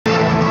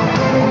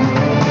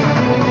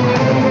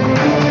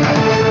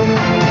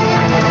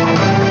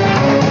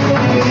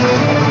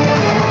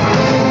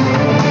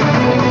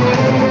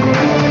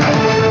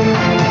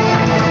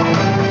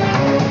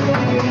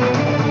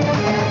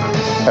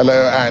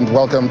Hello and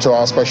welcome to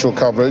our special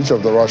coverage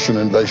of the Russian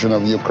invasion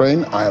of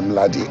Ukraine. I am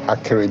Ladi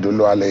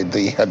Akiriduluale.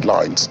 The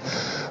headlines.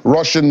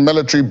 Russian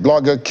military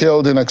blogger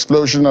killed in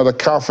explosion at a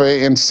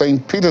cafe in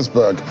St.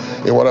 Petersburg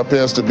in what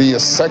appears to be a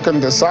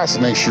second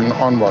assassination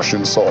on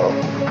Russian soil.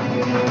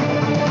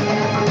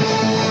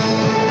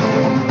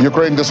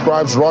 Ukraine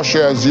describes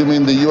Russia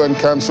assuming the UN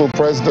Council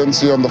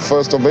presidency on the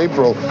 1st of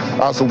April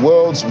as the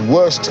world's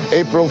worst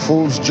April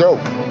Fool's joke.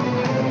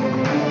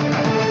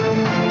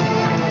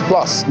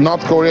 Plus,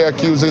 North Korea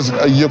accuses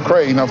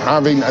Ukraine of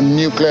having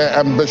nuclear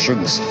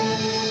ambitions.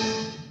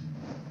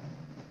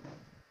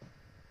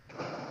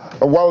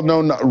 A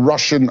well-known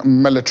Russian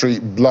military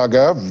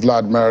blogger,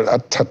 Vladimir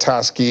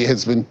Tatarsky,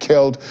 has been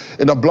killed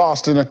in a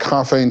blast in a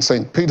cafe in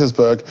St.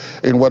 Petersburg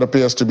in what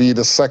appears to be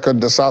the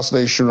second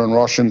assassination on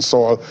Russian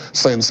soil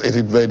since it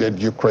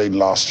invaded Ukraine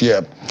last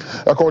year.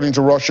 According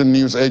to Russian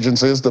news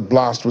agencies, the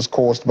blast was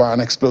caused by an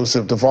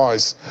explosive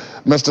device.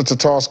 Mr.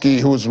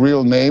 Tatarsky, whose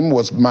real name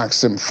was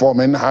Maxim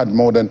Fomin, had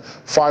more than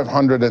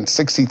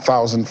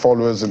 560,000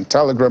 followers in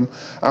Telegram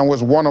and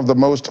was one of the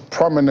most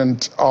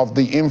prominent of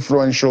the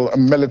influential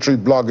military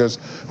bloggers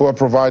who have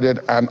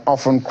provided an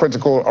often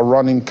critical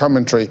running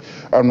commentary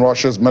on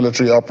Russia's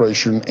military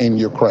operation in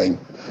Ukraine.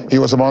 He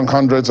was among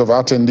hundreds of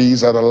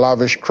attendees at a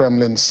lavish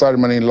Kremlin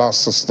ceremony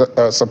last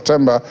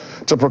September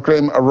to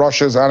proclaim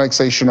Russia's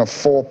annexation of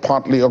 4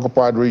 partly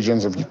occupied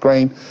regions of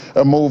Ukraine,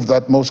 a move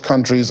that most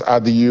countries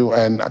at the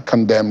UN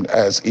condemned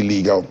as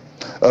illegal.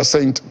 A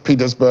St.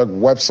 Petersburg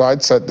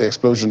website said the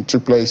explosion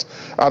took place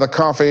at a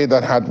cafe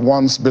that had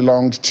once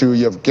belonged to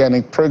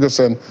Yevgeny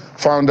Prigozhin,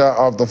 founder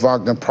of the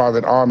Wagner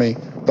private army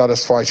that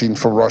is fighting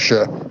for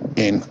Russia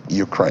in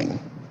Ukraine.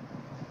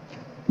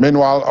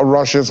 Meanwhile,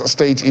 Russia's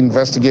State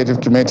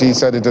Investigative Committee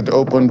said it had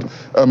opened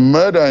a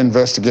murder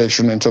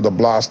investigation into the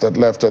blast that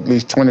left at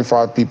least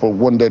 25 people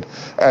wounded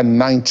and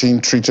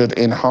 19 treated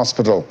in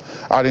hospital,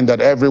 adding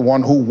that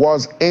everyone who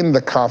was in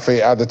the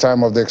cafe at the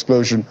time of the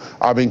explosion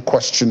are being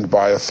questioned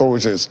by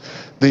authorities.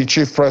 The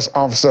chief press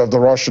officer of the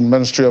Russian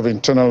Ministry of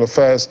Internal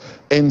Affairs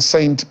in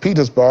St.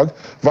 Petersburg,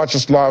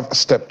 Vyacheslav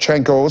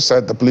Stepchenko,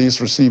 said the police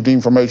received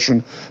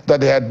information that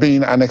there had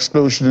been an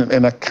explosion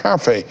in a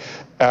cafe,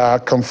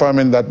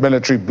 confirming that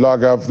military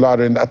blogger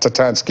Vladimir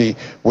Tatarsky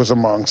was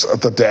amongst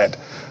the dead.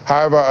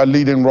 However, a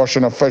leading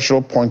Russian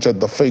official pointed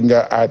the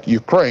finger at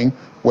Ukraine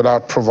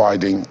without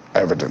providing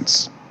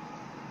evidence.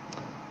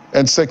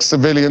 And 6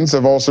 civilians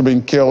have also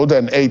been killed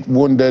and 8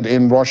 wounded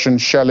in Russian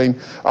shelling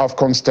of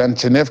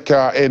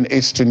Konstantinivka in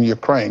eastern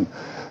Ukraine.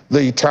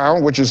 The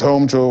town, which is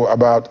home to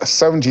about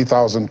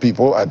 70,000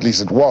 people, at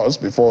least it was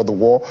before the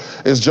war,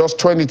 is just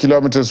 20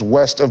 kilometers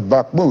west of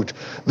Bakhmut,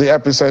 the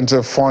epicenter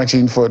of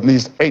fighting for at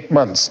least 8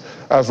 months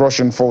as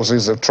Russian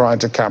forces have tried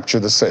to capture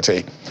the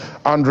city.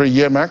 Andriy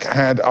Yermak,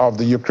 head of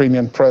the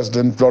Ukrainian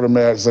President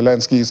Volodymyr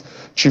Zelensky's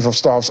Chief of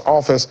Staff's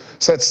office,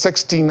 said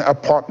 16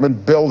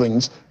 apartment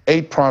buildings,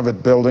 8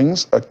 private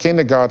buildings, a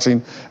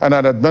kindergarten, and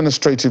an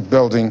administrative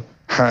building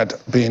had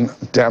been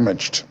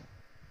damaged.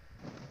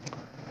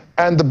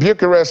 And the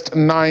Bucharest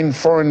 9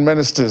 foreign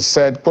ministers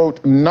said,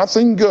 quote,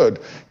 nothing good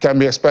can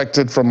be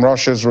expected from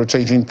Russia's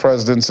rotating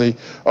presidency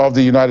of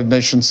the United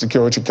Nations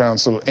Security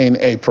Council in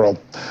April.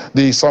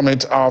 The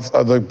summit of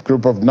the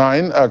group of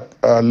 9,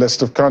 a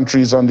list of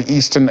countries on the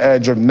eastern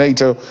edge of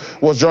NATO,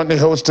 was jointly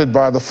hosted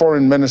by the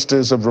foreign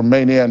ministers of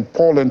Romania and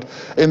Poland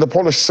in the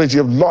Polish city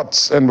of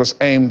Lodz and was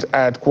aimed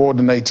at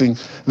coordinating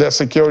their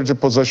security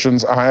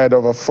positions ahead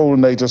of a full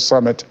NATO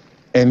summit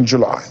in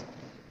July.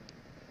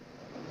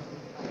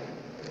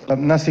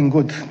 Nothing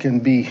good can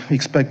be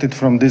expected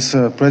from this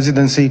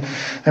presidency,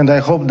 and I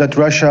hope that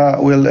Russia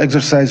will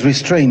exercise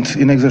restraint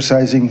in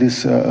exercising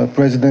this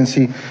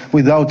presidency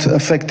without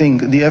affecting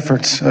the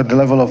efforts at the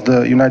level of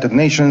the United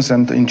Nations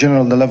and in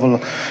general the level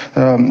of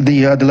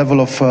the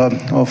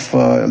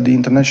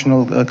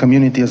international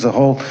community as a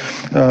whole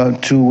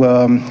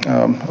to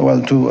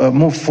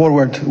move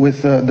forward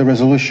with the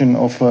resolution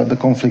of the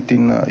conflict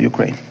in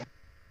Ukraine.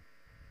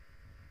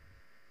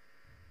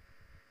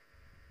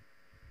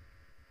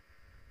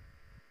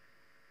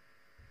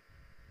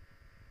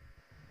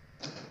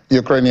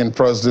 Ukrainian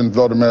President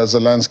Volodymyr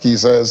Zelensky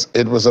says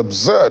it was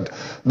absurd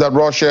that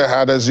Russia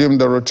had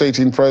assumed the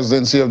rotating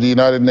presidency of the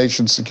United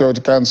Nations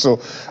Security Council,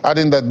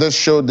 adding that this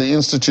showed the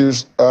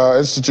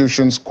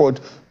institution's, quote,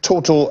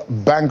 total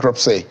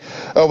bankruptcy.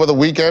 Over the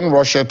weekend,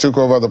 Russia took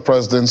over the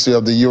presidency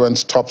of the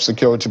UN's top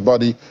security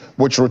body,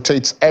 which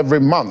rotates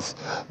every month.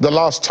 The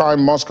last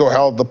time Moscow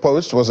held the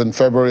post was in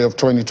February of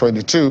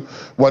 2022,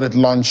 when it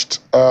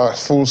launched a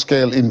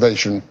full-scale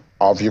invasion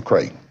of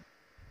Ukraine.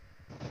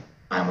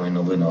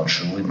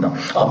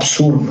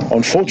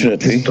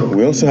 Unfortunately,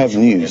 we also have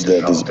news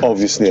that is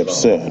obviously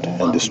absurd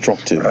and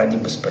destructive.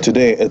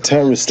 Today, a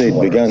terrorist state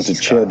began to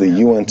chair the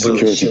UN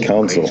Security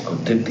Council.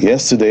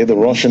 Yesterday, the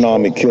Russian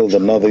army killed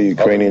another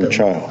Ukrainian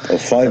child, a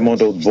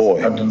 5-month-old boy.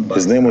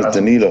 His name was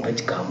Danilo.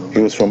 He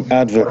was from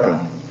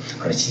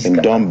Advocacy in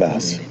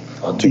Donbass.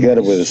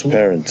 together with his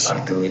parents.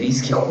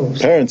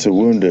 Parents are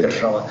wounded.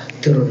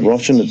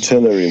 Russian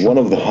artillery, one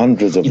of the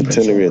hundreds of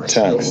artillery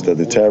attacks that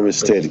the terrorist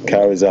state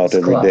carries out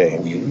every day.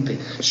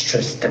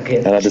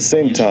 And at the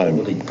same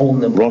time,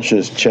 Russia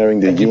is chairing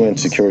the UN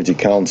Security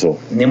Council.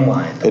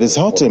 It is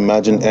hard to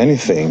imagine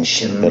anything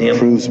that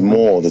proves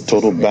more the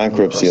total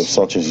bankruptcy of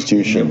such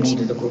institutions.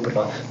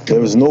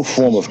 There is no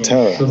form of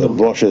terror that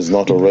Russia is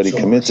not already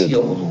committed,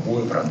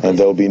 and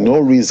there will be no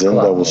reason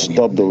that will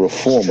stop the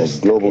reform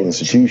of global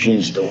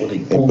institutions,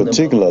 in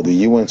particular the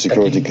UN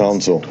Security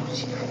Council.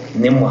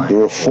 The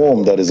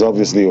reform that is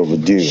obviously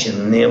overdue.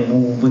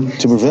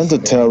 To prevent a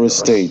terrorist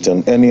state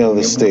and any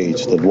other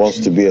state that wants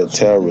to be a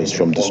terrorist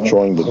from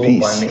destroying the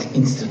peace,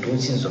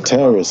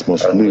 terrorists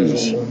must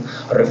lose,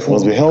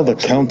 must be held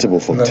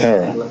accountable for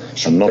terror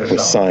and not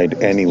reside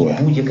anywhere.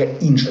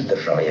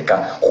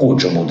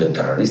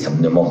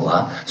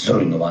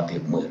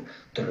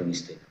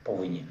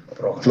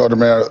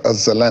 Vladimir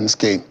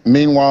Zelensky.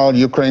 Meanwhile,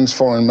 Ukraine's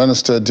Foreign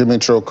Minister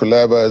Dmytro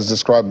Kuleba has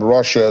described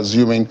Russia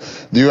assuming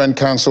the UN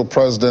Council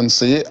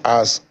presidency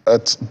as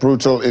its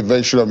brutal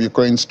invasion of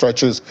Ukraine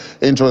stretches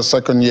into a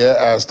second year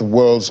as the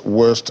world's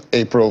worst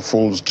April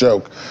Fool's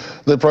joke.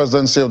 The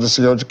presidency of the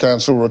Security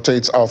Council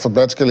rotates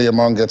alphabetically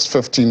among its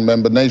 15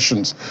 member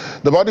nations.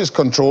 The body is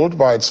controlled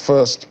by its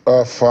first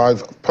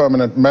 5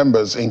 permanent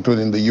members,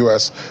 including the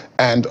US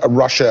and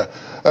Russia.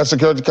 A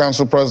Security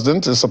Council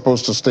president is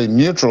supposed to stay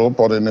neutral,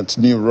 but in its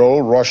new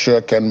role,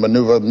 Russia can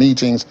maneuver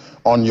meetings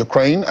on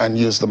Ukraine and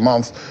use the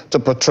month to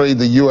portray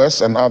the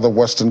US and other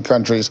Western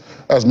countries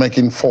as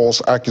making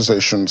false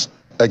accusations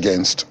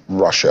against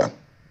Russia.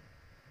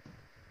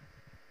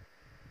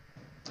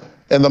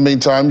 In the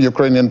meantime,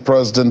 Ukrainian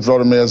President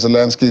Volodymyr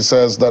Zelensky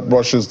says that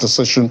Russia's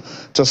decision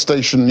to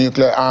station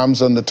nuclear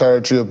arms on the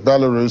territory of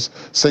Belarus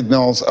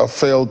signals a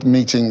failed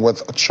meeting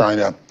with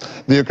China.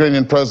 The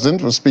Ukrainian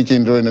president was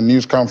speaking during a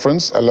news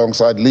conference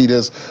alongside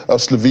leaders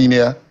of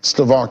Slovenia,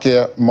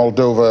 Slovakia,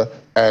 Moldova,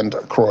 and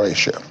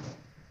Croatia.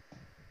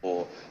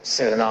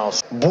 If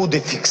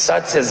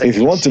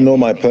you want to know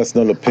my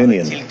personal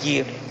opinion,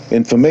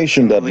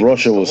 information that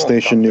Russia will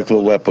station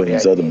nuclear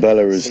weapons at the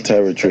Belarus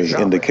territory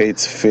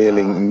indicates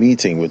failing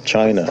meeting with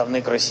China.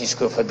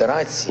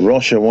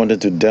 Russia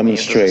wanted to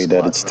demonstrate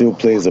that it still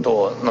plays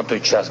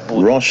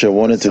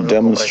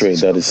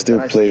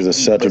a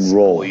certain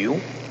role,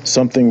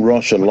 something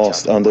Russia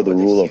lost under the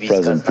rule of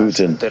President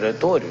Putin.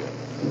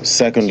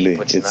 Secondly,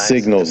 it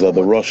signals that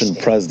the Russian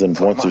president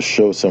wants to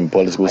show some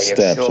political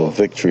steps or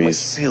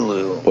victories,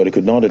 but he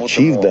could not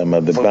achieve them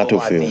at the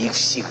battlefield.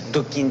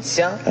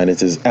 And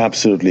it is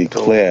absolutely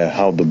clear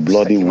how the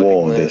bloody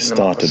war they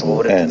started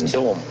will end.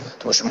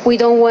 We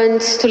don't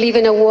want to live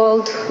in a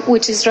world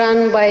which is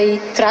run by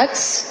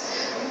thugs.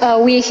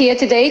 We are here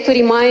today to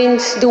remind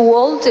the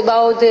world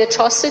about the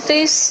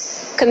atrocities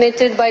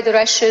committed by the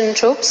Russian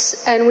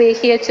troops, and we're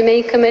here to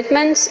make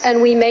commitments,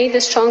 and we made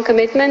a strong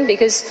commitment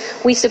because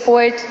we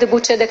support the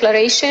Bucha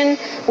Declaration,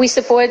 we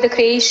support the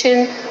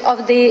creation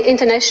of the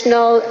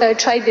International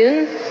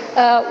Tribunal.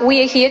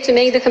 We are here to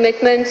make the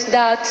commitment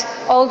that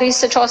all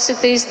these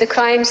atrocities, the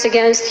crimes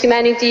against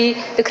humanity,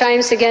 the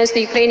crimes against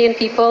the Ukrainian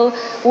people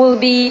will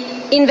be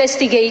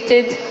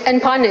investigated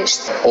and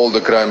punished. All the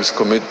crimes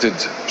committed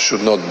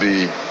should not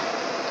be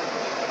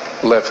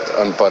left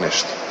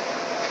unpunished.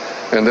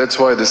 And that's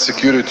why the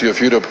security of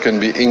Europe can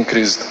be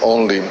increased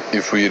only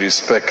if we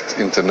respect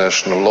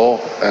international law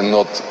and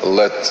not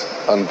let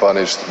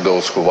unpunished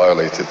those who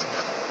violate it.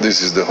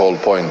 This is the whole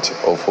point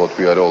of what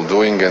we are all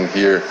doing, and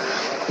here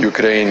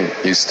Ukraine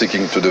is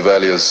sticking to the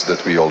values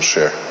that we all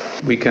share.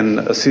 We can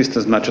assist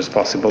as much as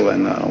possible,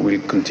 and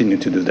we'll continue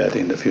to do that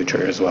in the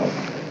future as well,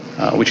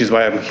 which is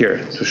why I'm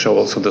here, to show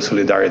also the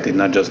solidarity,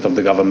 not just of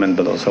the government,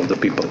 but also of the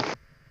people.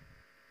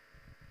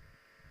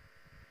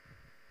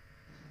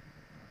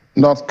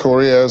 North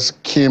Korea's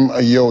Kim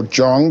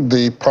Yo-jong,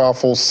 the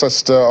powerful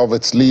sister of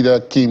its leader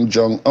Kim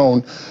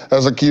Jong-un,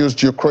 has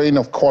accused Ukraine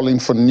of calling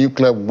for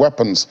nuclear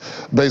weapons,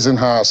 basing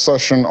her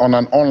assertion on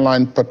an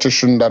online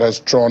petition that has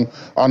drawn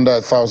under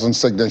 1,000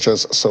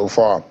 signatures so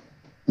far.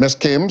 Ms.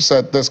 Kim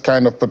said this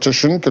kind of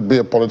petition could be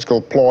a political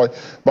ploy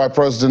by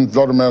President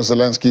Volodymyr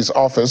Zelensky's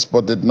office,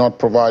 but did not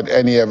provide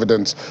any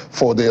evidence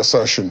for the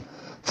assertion.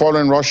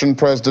 Following Russian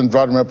President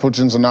Vladimir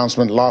Putin's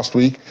announcement last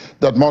week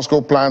that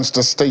Moscow plans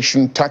to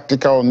station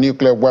tactical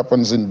nuclear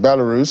weapons in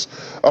Belarus,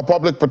 a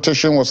public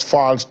petition was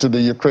filed to the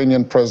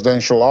Ukrainian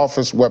Presidential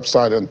Office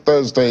website on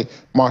Thursday,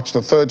 March the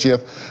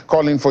 30th,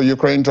 calling for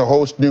Ukraine to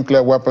host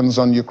nuclear weapons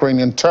on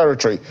Ukrainian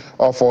territory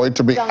or for it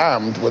to be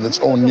armed with its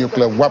own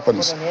nuclear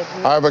weapons.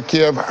 However,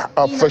 Kiev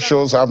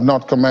officials have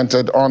not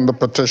commented on the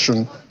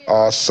petition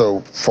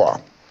so far.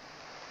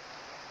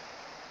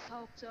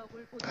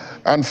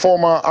 And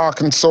former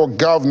Arkansas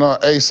Governor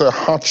Asa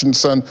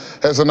Hutchinson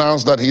has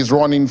announced that he's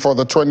running for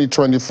the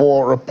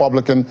 2024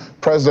 Republican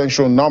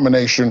presidential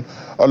nomination,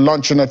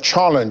 launching a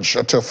challenge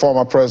to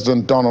former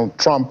President Donald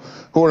Trump,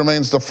 who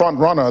remains the front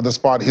runner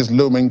despite his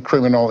looming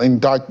criminal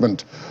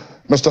indictment.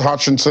 Mr.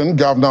 Hutchinson,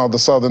 governor of the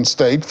southern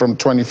state from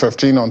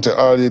 2015 until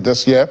early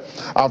this year,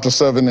 after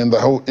serving in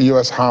the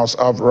U.S. House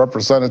of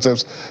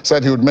Representatives,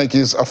 said he would make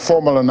his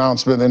formal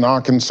announcement in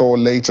Arkansas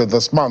later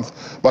this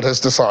month, but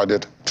has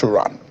decided to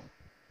run.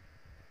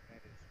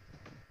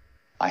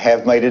 I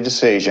have made a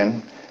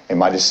decision, and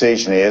my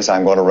decision is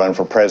I'm going to run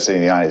for president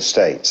of the United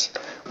States.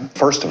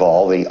 First of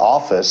all, the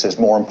office is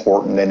more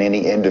important than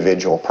any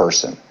individual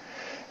person.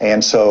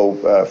 And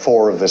so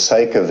for the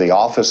sake of the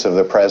office of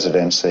the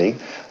presidency,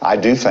 I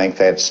do think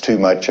that's too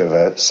much of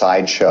a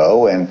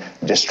sideshow and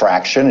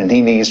distraction, and he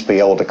needs to be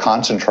able to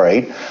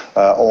concentrate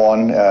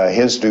on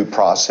his due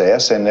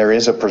process, and there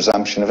is a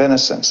presumption of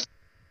innocence.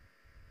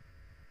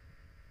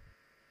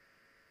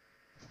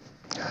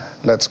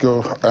 Let's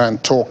go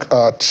and talk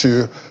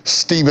to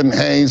Stephen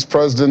Hayes,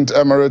 President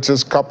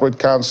Emeritus, Corporate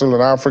Council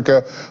in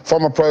Africa,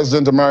 former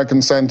President,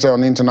 American Center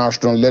on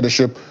International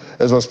Leadership,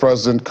 as well as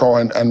President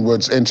Cohen and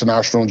Woods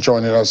International,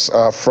 joining us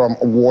from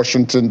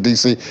Washington,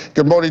 D.C.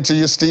 Good morning to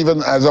you,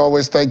 Stephen. As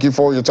always, thank you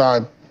for your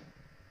time.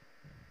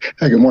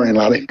 Hey, good morning,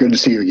 Lottie. Good to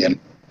see you again.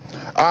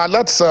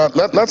 Let's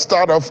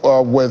start off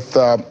with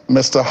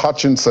Mr.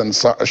 Hutchinson,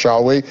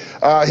 shall we?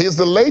 He's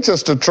the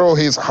latest to throw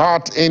his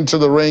heart into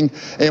the ring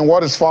in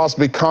what is fast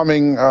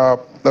becoming a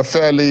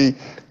fairly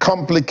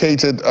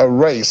complicated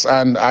race.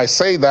 And I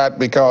say that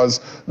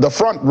because the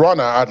front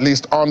runner, at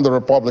least on the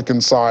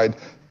Republican side,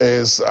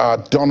 is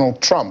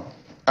Donald Trump.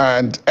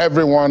 And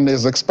everyone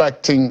is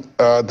expecting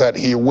that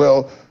he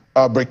will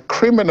be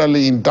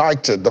criminally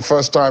indicted, the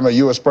first time a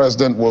U.S.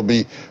 president will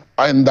be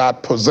in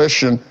that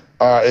position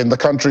in the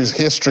country's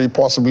history,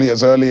 possibly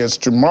as early as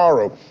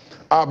tomorrow.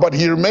 But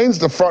he remains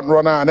the front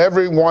runner, and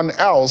everyone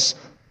else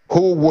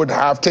who would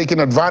have taken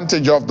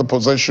advantage of the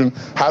position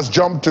has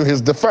jumped to his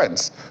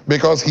defense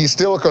because he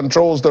still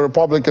controls the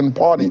Republican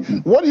Party.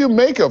 What do you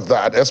make of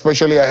that,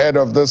 especially ahead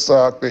of this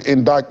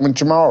indictment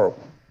tomorrow?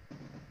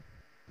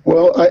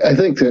 Well, I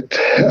think that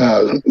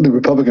the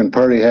Republican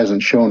Party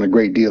hasn't shown a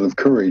great deal of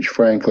courage,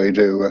 frankly,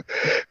 to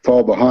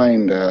fall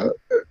behind,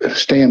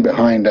 stand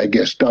behind, I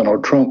guess,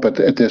 Donald Trump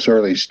at this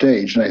early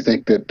stage. And I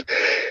think that,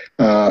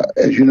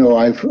 as you know,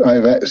 I've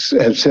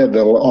said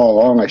all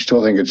along, I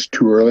still think it's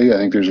too early. I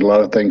think there's a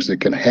lot of things that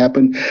can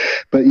happen.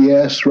 But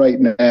yes, right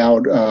now,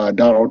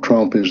 Donald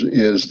Trump is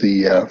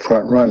the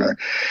front runner.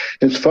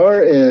 As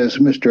far as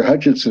Mr.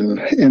 Hutchinson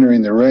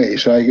entering the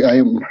race, I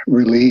am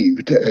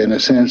relieved in a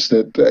sense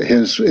that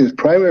his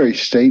primary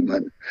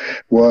statement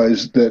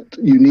was that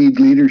you need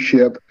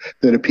leadership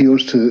that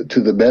appeals to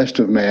the best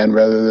of man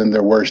rather than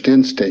their worst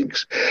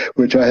instincts,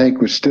 which I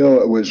think was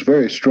a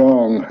very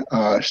strong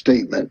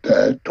statement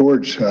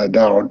towards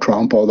Donald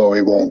Trump, although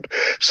he won't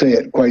say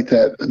it quite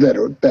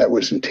that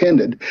was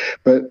intended.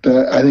 But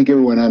I think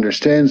everyone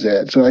understands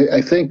that. So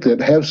I think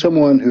that have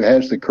someone who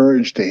has the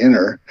courage to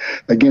enter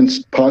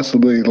against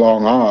possibly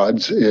long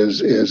odds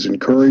is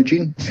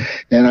encouraging,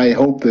 and I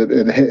hope that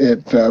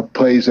it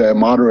plays a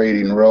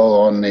moderating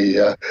role on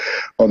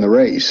the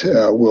race.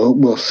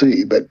 We'll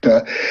see. But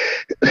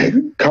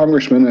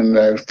Congressman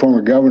and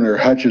former Governor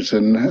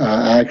Hutchinson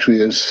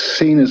actually is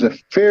seen as a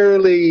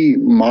fairly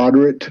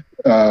moderate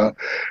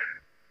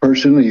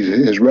person.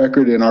 His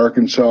record in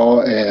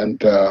Arkansas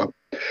and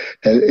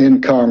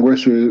in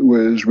Congress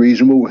was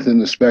reasonable within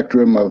the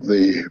spectrum of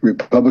the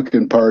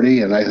Republican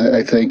Party, and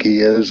I think he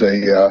is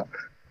a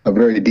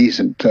very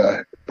decent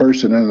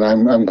person, and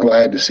I'm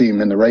glad to see him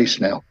in the race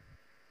now.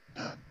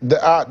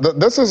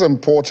 This is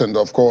important,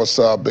 of course,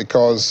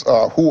 because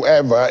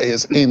whoever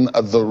is in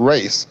the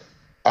race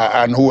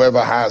and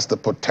whoever has the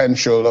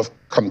potential of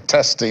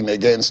contesting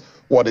against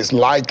what is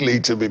likely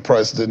to be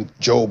President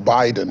Joe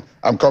Biden,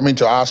 I'm coming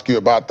to ask you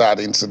about that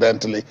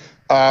incidentally,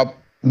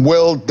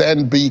 will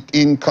then be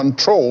in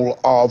control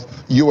of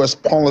U.S.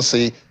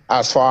 policy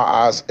as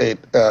far as it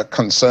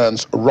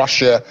concerns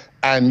Russia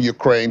and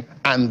Ukraine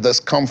and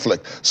this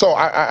conflict. So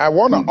I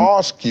want to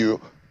ask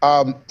you,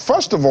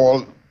 first of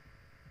all,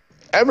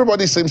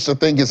 everybody seems to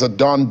think it's a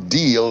done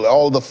deal.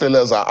 All the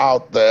fillers are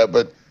out there,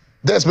 but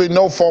there's been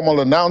no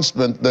formal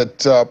announcement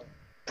that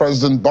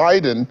President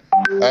Biden,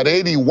 at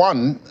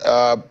 81,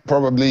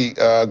 probably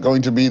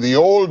going to be the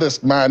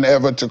oldest man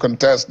ever to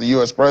contest the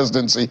U.S.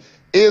 presidency,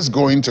 is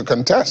going to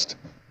contest.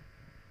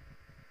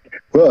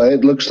 Well,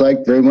 it looks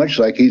like very much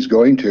like he's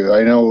going to.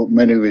 I know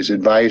many of his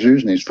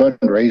advisors and his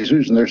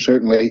fundraisers, and they're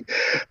certainly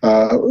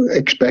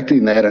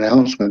expecting that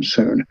announcement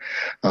soon.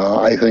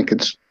 I think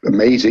it's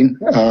amazing.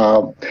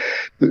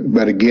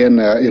 But again,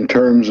 in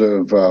terms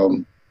of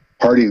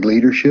party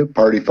leadership,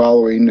 party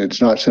following,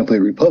 it's not simply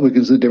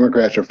Republicans. The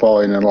Democrats are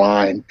falling in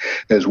line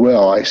as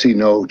well. I see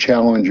no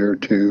challenger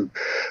to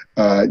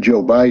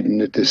Joe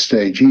Biden at this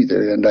stage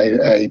either. And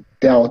I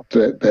doubt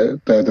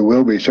that there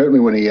will be, certainly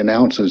when he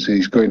announces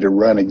he's going to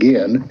run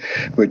again,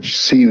 which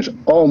seems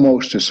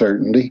almost a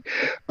certainty,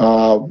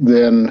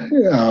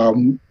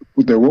 then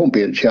there won't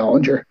be a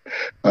challenger,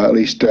 at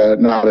least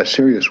not a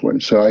serious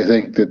one. So I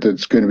think that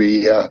it's going to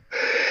be an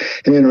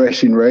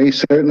interesting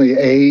race. Certainly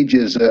age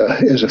is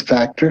a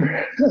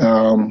factor.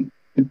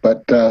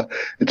 but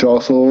it's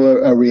also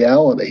a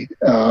reality.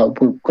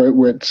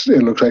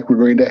 It looks like we're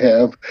going to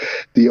have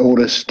the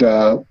oldest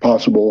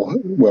possible,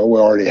 well, we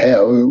already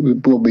have,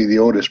 it will be the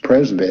oldest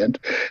president,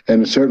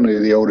 and certainly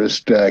the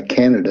oldest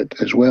candidate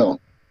as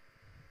well.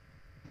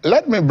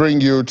 Let me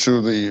bring you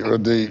to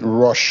the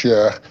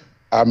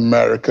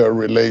Russia-America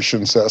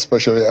relations,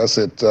 especially as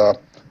it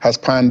has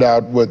panned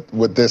out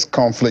with this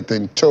conflict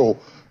in tow.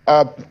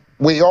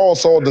 We all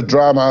saw the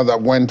drama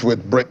that went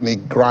with Brittany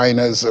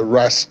Griner's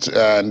arrest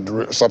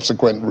and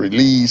subsequent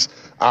release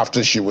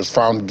after she was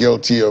found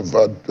guilty of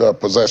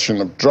possession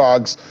of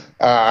drugs.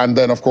 And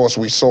then, of course,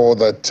 we saw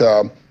that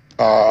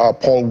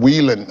Paul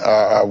Whelan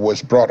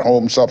was brought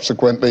home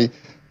subsequently.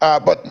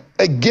 But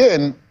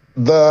again,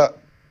 the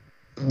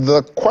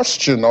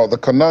question or the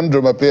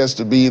conundrum appears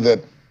to be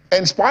that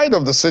in spite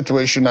of the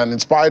situation and in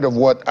spite of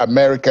what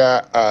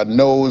America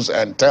knows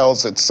and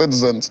tells its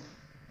citizens,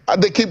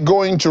 they keep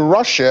going to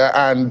Russia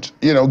and,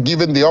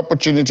 given the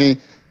opportunity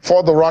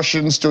for the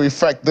Russians to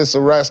effect this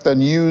arrest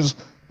and use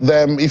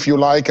them, if you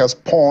like, as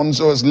pawns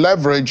or as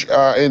leverage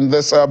in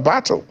this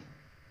battle.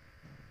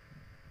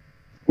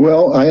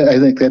 Well, I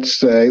think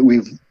that's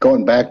we've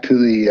gone back to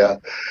the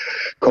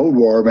Cold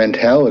War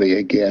mentality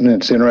again. And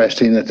it's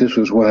interesting that this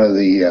was one of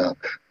the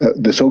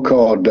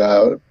so-called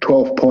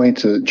 12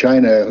 points that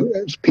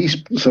China's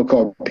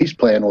so-called peace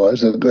plan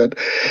was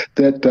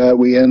that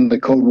we end the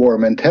Cold War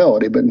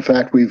mentality. But in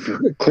fact, we've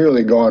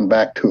clearly gone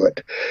back to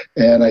it,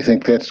 and I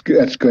think that's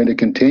going to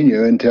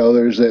continue until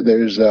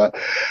there's a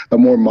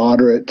more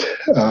moderate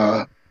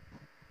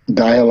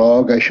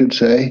dialogue, I should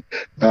say.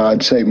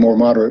 I'd say more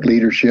moderate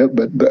leadership,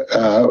 but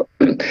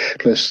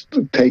let's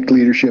take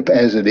leadership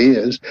as it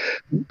is.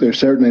 There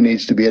certainly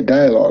needs to be a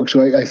dialogue.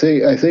 So I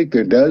think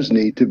there does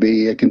need to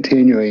be a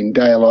continuing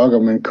dialogue.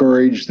 I'm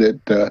encouraged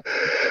that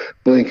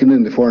Blinken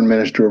and the foreign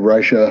minister of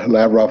Russia,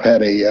 Lavrov,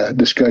 had a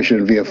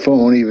discussion via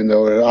phone, even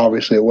though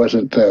it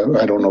wasn't,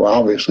 I don't know,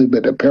 obviously,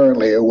 but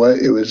apparently it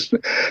was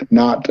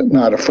not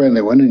a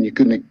friendly one, and you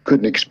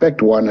couldn't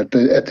expect one at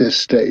this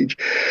stage.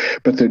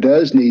 But there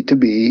does need to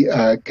be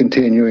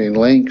continuing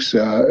links.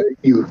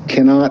 You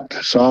cannot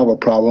solve a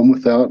problem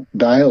without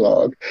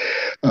dialogue.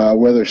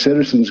 Whether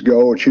citizens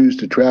go or choose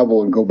to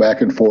travel and go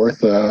back and forth,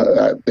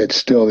 it's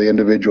still the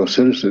individual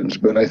citizens.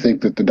 But I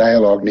think that the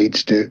dialogue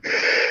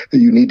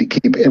you need to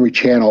keep every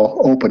channel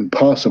open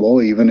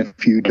possible, even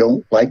if you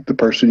don't like the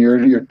person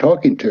you're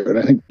talking to. And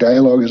I think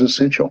dialogue is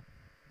essential.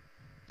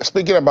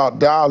 Speaking about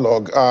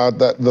dialogue,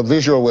 the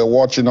visual we're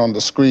watching on the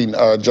screen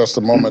just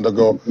a moment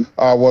ago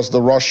was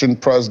the Russian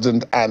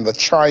president and the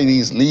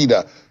Chinese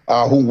leader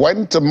who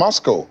went to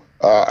Moscow.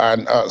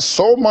 And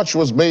so much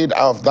was made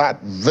of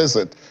that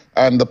visit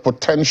and the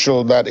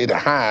potential that it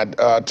had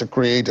to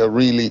create a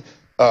really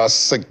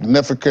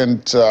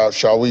significant,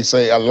 shall we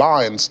say,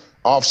 alliance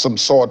of some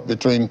sort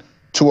between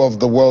two of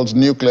the world's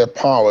nuclear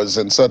powers,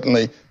 and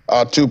certainly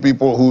two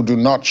people who do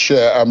not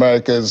share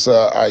America's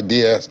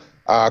ideas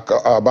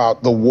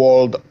about the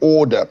world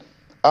order.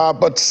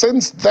 But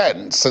since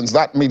then, since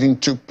that meeting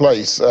took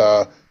place,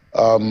 there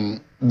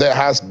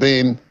has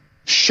been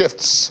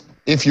shifts,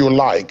 if you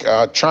like.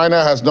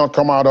 China has not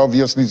come out,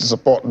 obviously, to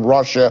support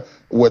Russia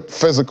with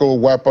physical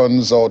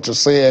weapons or to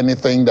say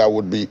anything that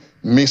would be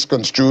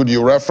misconstrued.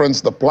 You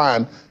referenced the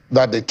plan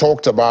that they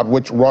talked about,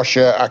 which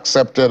Russia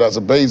accepted as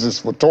a basis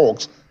for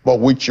talks, but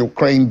which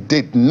Ukraine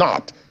did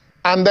not.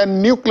 And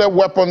then nuclear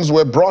weapons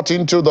were brought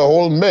into the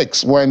whole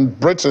mix when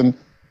Britain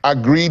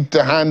agreed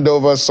to hand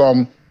over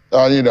some,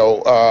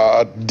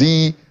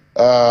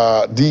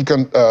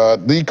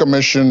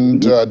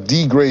 decommissioned,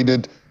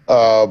 degraded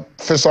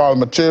fissile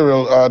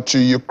material to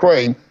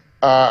Ukraine.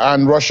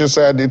 And Russia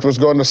said it was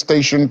going to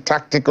station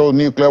tactical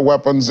nuclear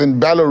weapons in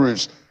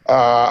Belarus.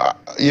 Are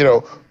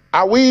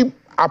we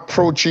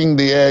approaching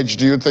the edge,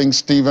 do you think,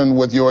 Stephen,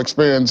 with your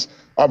experience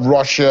of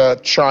Russia,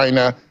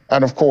 China,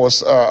 and of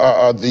course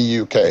the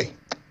UK?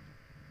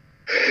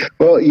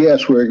 Well,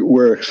 yes,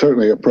 we're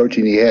certainly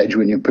approaching the edge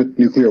when you put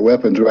nuclear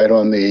weapons right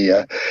on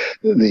the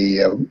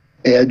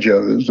edge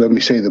of, let me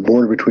say, the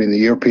border between the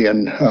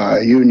European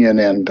Union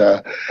and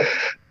the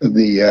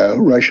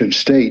Russian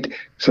state.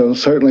 So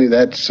certainly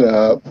that's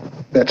a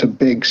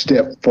big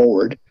step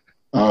forward.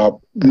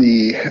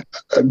 The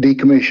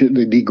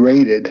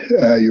degraded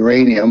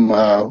uranium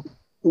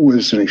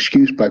was an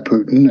excuse by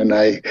Putin, and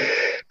I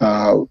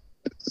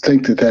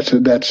think that's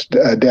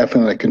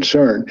definitely a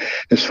concern.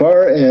 As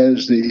far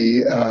as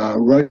the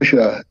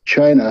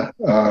Russia-China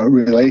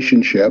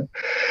relationship,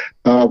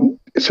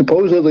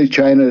 supposedly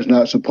China is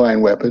not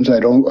supplying weapons. I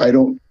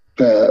don't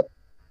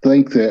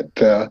think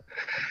that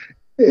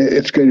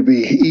it's going to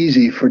be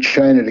easy for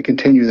China to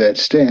continue that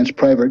stance.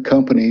 Private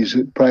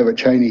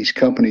Chinese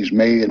companies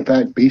may in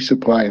fact be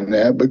supplying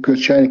that, because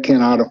China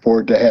cannot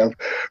afford to have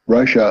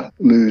Russia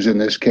lose in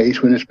this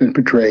case when it's been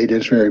portrayed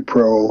as very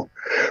pro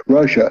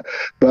Russia.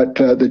 But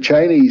the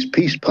Chinese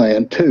peace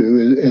plan,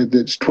 too,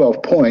 it's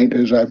 12 point.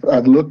 As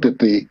I've looked at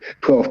the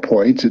 12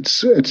 points,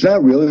 it's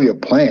not really a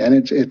plan.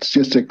 It's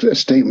just a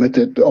statement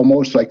that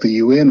almost like the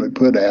UN would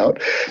put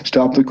out: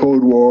 stop the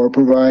Cold War,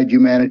 provide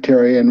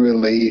humanitarian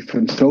relief,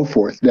 and so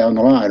forth down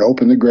the line.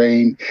 Open the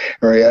grain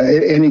area.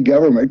 Any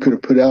government could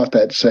have put out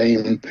that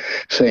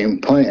same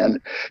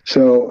plan.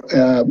 So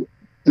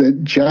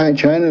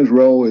China's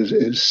role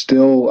is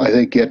still, I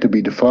think, yet to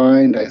be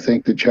defined. I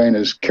think that China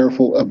is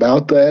careful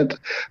about that,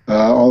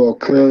 although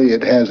clearly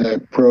it has a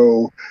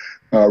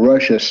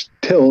pro-Russia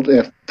tilt,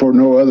 if for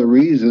no other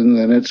reason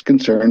than it's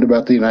concerned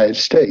about the United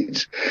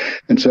States.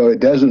 And so it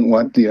doesn't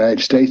want the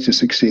United States to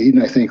succeed.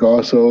 And I think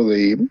also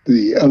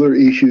the other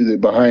issue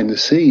that behind the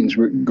scenes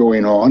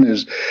going on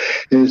is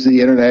the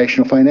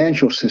international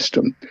financial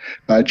system.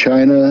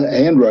 China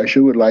and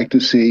Russia would like to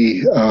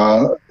see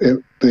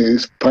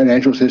the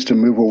financial system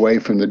move away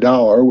from the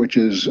dollar, which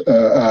is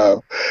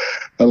a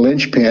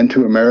linchpin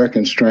to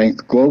American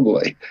strength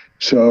globally.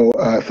 So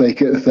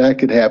if that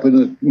could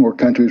happen, more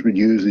countries would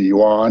use the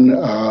yuan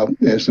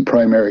as the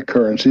primary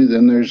currency,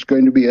 then there's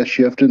going to be a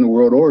shift in the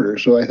world order.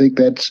 So I think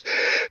that's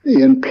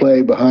in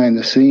play behind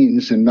the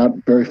scenes, and not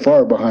very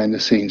far behind the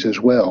scenes as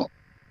well.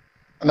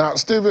 Now,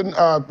 Stephen,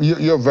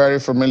 you're very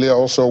familiar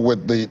also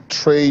with the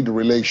trade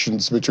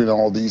relations between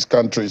all these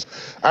countries.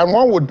 And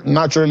one would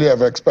naturally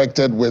have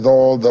expected, with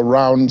all the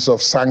rounds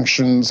of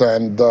sanctions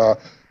and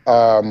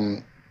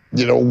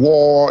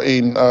war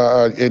in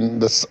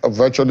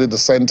virtually the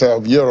center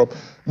of Europe,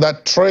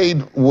 that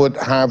trade would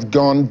have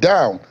gone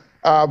down.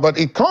 But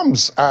it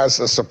comes as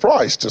a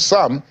surprise to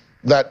some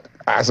that,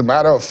 as a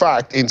matter of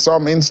fact, in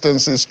some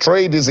instances,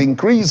 trade is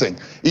increasing,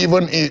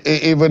 even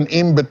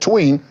in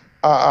between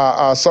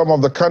some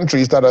of the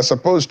countries that are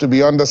supposed to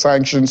be under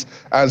sanctions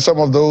and some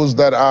of those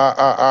that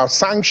are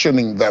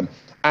sanctioning them.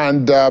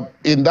 And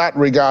in that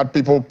regard,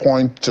 people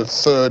point to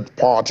third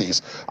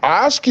parties.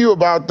 I ask you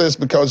about this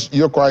because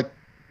you're quite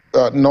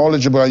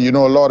knowledgeable and you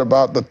know a lot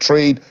about the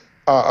trade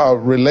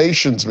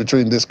relations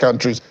between these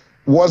countries.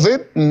 Was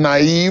it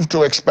naive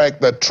to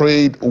expect that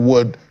trade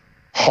would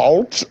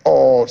halt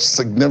or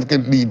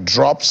significantly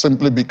drop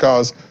simply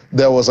because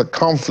there was a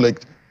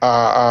conflict,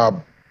 at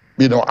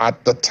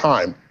the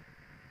time?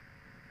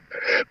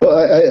 Well,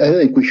 I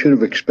think we should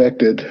have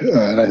expected,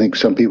 and I think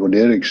some people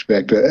did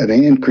expect, an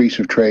increase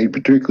of trade,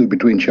 particularly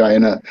between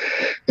China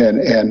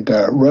and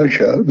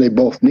Russia. They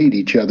both need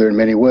each other in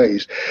many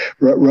ways.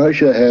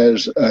 Russia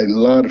has a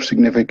lot of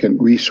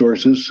significant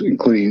resources,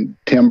 including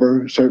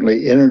timber,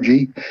 certainly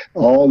energy,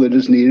 all that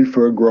is needed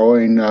for a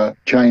growing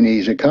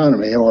Chinese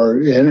economy, or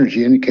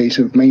energy in the case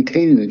of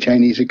maintaining the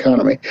Chinese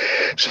economy.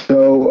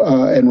 So,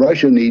 and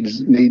Russia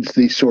needs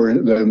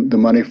the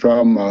money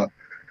from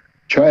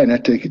China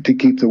to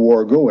keep the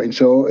war going.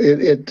 So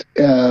it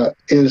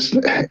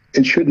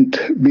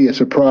shouldn't be a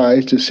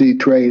surprise to see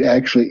trade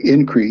actually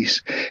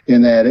increase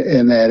in that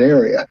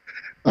area.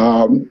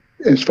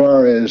 As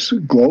far as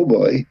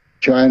globally,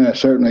 China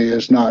certainly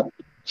has not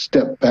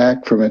stepped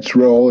back from its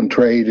role in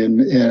trade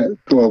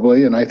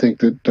globally, and I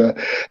think that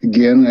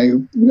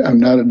again, I'm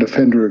not a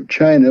defender of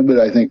China, but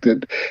I think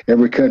that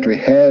every country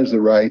has the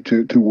right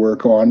to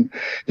work on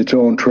its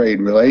own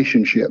trade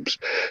relationships.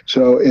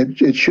 So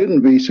it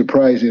shouldn't be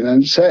surprising.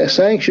 And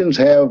sanctions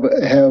have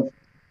an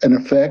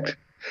effect,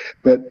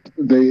 but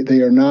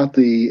they are not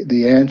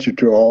the answer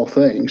to all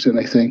things. And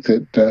I think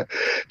that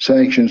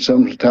sanctions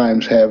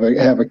sometimes have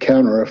a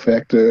counter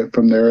effect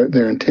from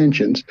their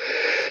intentions.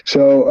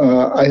 So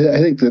I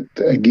think that,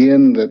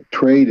 again, that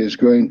trade is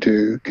going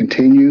to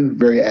continue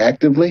very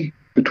actively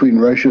between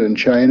Russia and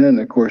China, and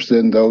of course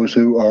then those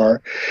who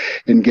are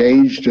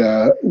engaged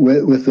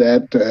with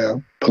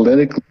that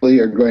politically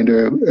are going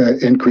to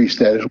increase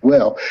that as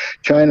well.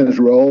 China's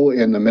role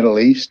in the Middle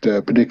East,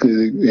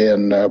 particularly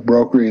in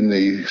brokering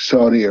the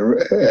Saudi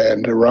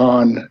and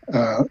Iran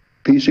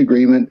peace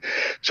agreement,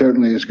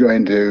 certainly is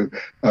going to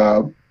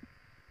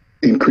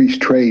increase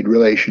trade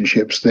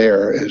relationships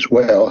there as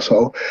well.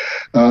 So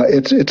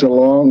it's a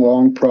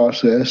long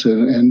process,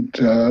 and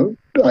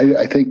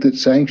I think that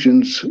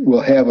sanctions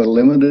will have a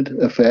limited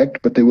effect,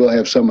 but they will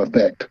have some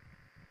effect.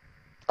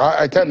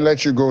 I can't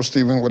let you go,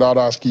 Stephen, without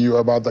asking you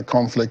about the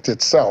conflict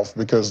itself,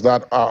 because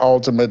that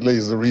ultimately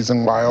is the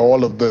reason why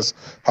all of this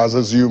has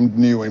assumed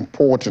new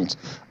importance.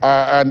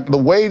 And the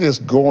way it is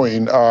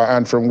going,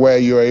 and from where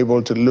you're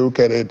able to look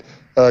at it,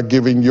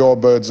 giving your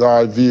bird's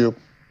eye view,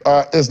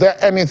 is there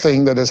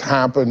anything that has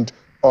happened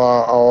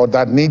or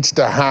that needs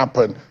to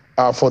happen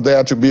for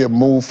there to be a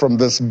move from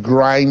this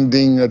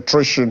grinding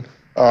attrition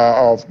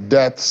of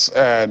deaths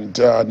and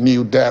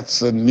new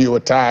deaths and new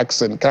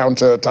attacks and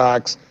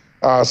counterattacks,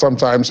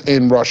 sometimes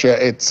in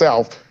Russia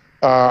itself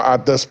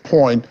at this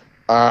point,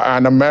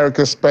 and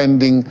America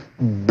spending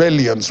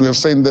billions? We've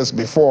seen this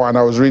before, and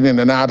I was reading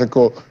an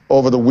article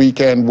over the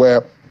weekend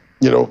where,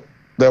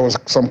 there was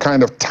some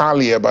kind of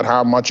tally about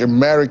how much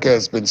America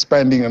has been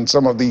spending on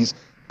some of these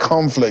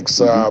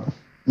conflicts,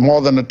 more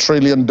than $1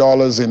 trillion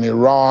in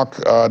Iraq,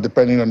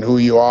 depending on who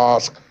you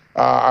ask,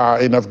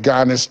 in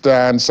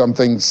Afghanistan,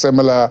 something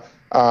similar,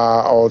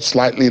 or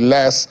slightly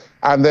less.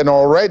 And then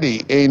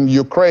already in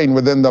Ukraine,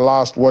 within the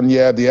last 1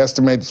 year, the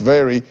estimates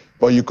vary,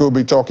 but you could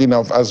be talking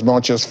of as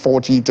much as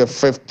 $40 to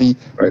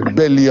 $50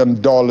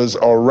 billion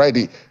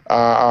already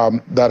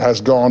that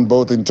has gone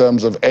both in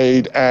terms of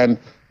aid and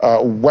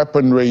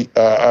weaponry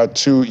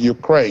to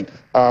Ukraine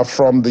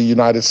from the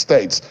United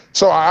States.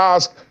 So I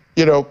ask,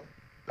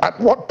 at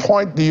what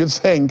point do you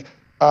think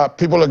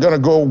people are going to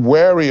go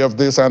wary of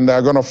this and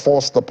they're going to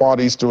force the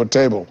parties to a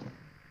table?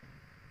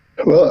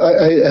 Well,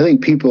 I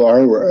think people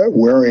are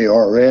wary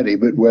already,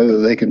 but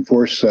whether they can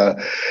force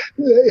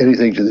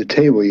anything to the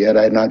table yet,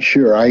 I'm not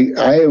sure. I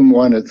am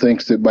one that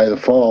thinks that by the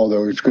fall,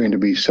 there's going to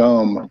be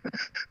some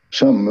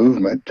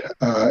movement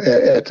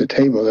at the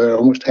table. There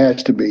almost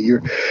has to be.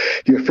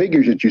 Your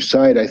figures that you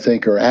cite, I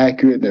think, are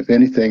accurate, and if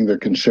anything, they're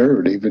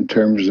conservative in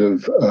terms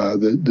of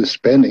the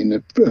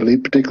spending,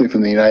 particularly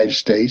from the United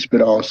States,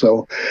 but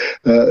also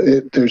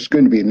there's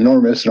going to be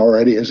enormous, and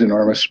already is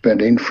enormous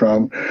spending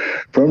from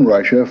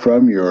Russia,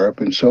 from Europe,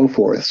 and so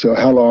forth. So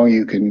how long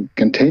you can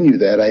continue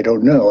that, I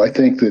don't know. I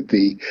think that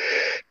it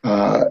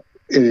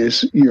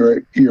is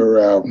your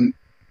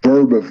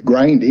verb of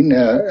grinding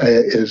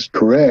is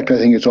correct. I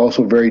think it's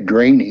also very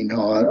draining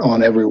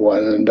on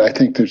everyone, and I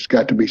think there's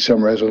got to be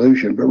some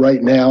resolution. But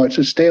right now, it's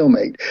a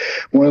stalemate.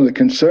 One of the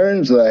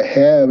concerns that I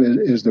have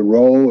is the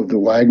role of the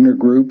Wagner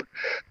Group.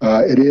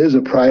 It is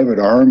a private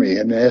army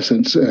in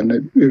essence,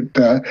 and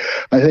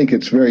I think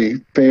it's very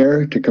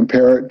fair to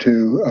compare it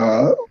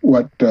to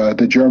what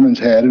the Germans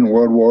had in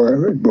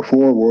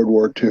before World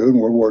War II and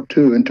World War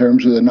II in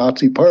terms of the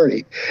Nazi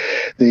Party.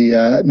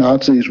 The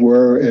Nazis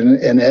were,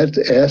 in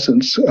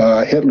essence,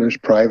 Hitler's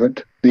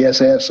private, the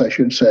SS, I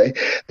should say.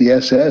 The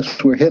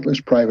SS were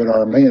Hitler's private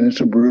army, and it's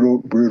a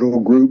brutal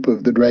group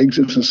of the dregs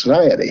of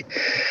society.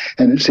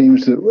 And it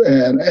seems that,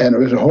 and it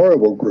was a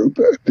horrible group.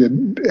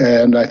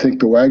 And I think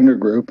the Wagner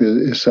Group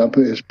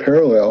is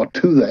parallel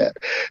to that.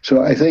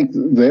 So I think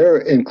their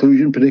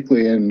inclusion,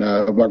 particularly in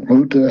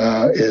Bakhmut,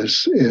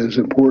 is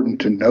important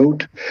to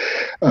note.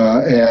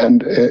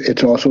 And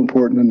it's also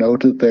important to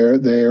note that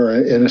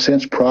they're in a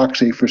sense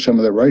proxy for some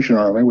of the Russian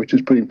army, which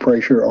is putting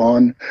pressure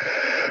on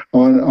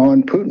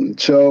Putin.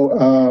 So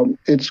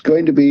it's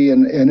going to be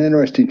an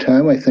interesting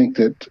time. I think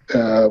that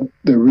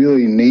there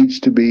really needs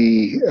to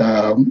be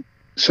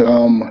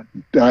some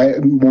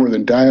more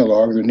than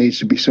dialogue. There needs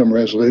to be some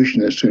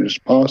resolution as soon as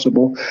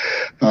possible.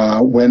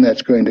 When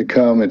that's going to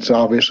come, it's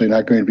obviously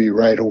not going to be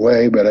right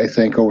away, but I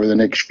think over the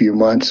next few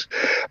months,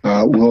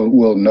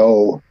 we'll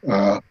know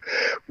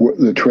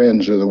the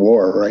trends of the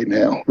war right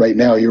now. Right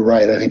now, you're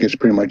right. I think it's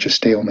pretty much a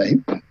stalemate.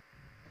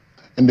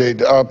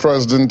 Indeed.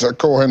 President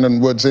Cohen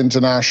and Woods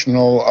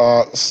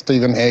International,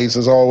 Stephen Hayes,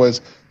 as always,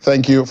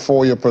 thank you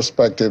for your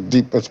perspective,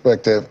 deep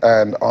perspective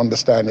and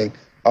understanding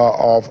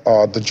of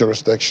the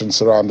jurisdiction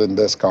surrounding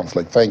this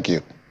conflict. Thank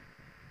you.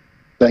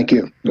 Thank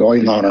you.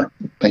 Always an honor.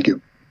 Thank you.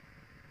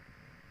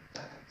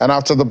 And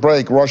after the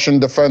break, Russian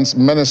Defense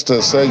Minister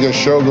Sergei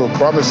Shoigu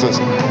promises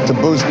to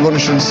boost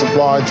munitions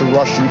supply to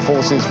Russian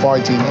forces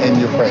fighting in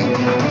Ukraine.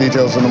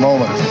 Details in a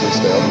moment. Please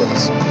stay on with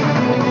us.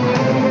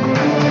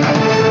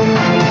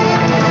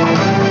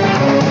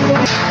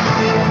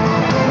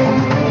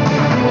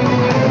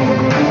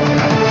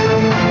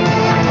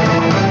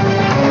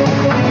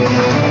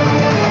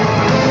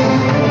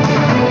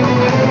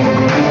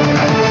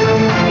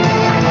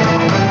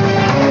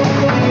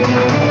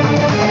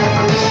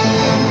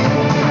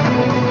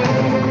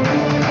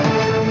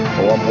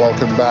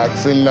 Welcome back.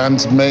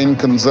 Finland's main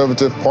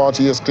Conservative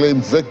Party has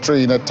claimed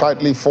victory in a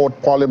tightly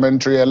fought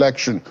parliamentary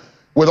election.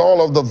 With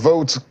all of the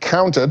votes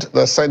counted,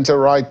 the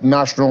centre-right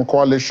National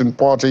Coalition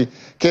Party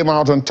came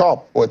out on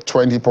top with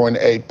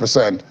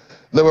 20.8%.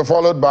 They were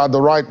followed by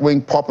the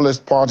right-wing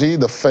populist party,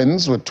 the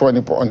Finns, with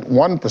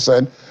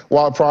 20.1%,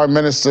 while Prime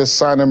Minister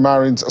Sanna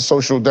Marin's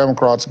Social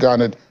Democrats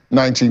garnered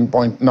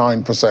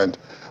 19.9%.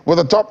 With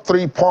the top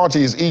three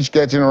parties each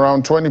getting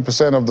around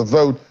 20% of the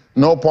vote,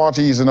 no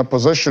party is in a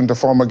position to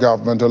form a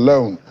government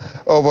alone.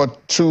 Over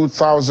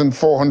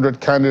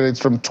 2,400 candidates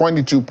from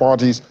 22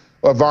 parties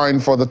are vying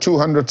for the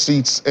 200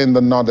 seats in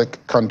the Nordic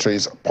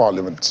countries'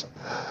 parliaments.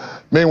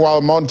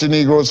 Meanwhile,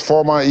 Montenegro's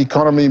former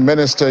economy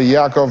minister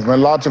Jakov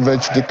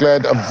Milatovic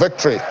declared a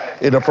victory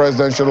in a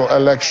presidential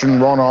election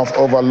runoff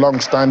over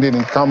long-standing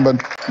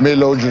incumbent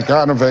Milo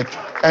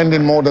Đukanovic,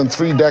 ending more than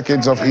 3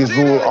 decades of his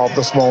rule of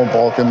the small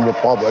Balkan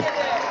Republic.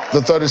 The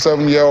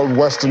 37-year-old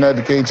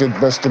Western-educated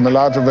Mr.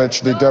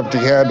 Milatovic, the deputy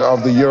head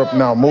of the Europe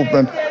Now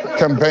movement,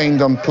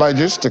 campaigned on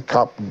pledges to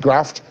cut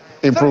graft,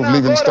 improve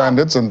living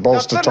standards and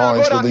bolster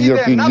ties with the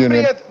European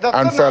Union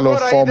and fellow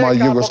former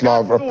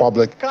Yugoslav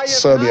Republic,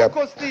 Serbia.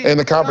 In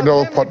the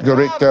capital,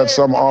 Podgorica,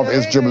 some of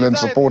his jubilant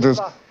supporters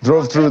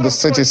drove through the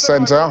city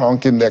center,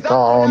 honking their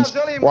car horns,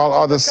 while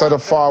others set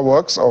off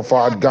fireworks or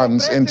fired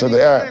guns into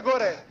the air.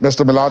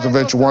 Mr.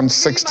 Milatovic won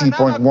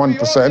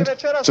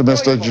 60.1% to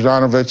Mr.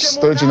 Đukanovic's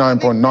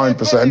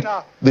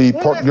 39.9%. The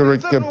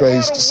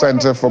Podgorica-based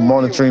Center for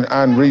Monitoring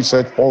and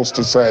Research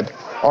pollster said,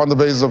 on the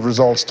basis of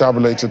results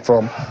tabulated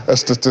from a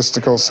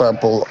statistical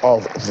sample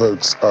of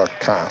votes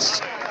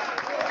cast.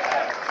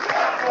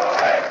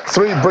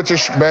 3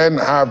 British men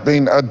have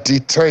been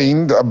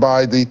detained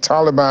by the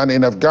Taliban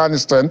in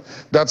Afghanistan.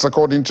 That's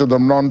according to the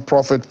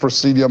non-profit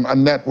Presidium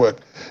Network.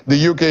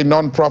 The UK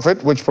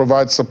non-profit, which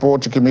provides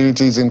support to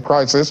communities in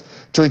crisis,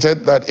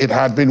 tweeted that it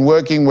had been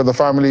working with the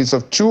families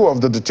of 2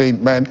 of the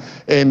detained men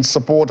in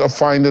support of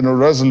finding a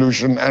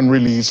resolution and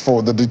release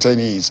for the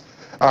detainees.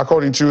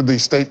 According to the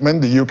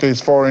statement, the UK's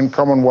Foreign,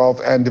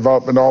 Commonwealth and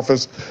Development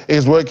Office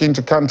is working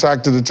to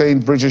contact the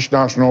detained British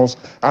nationals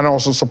and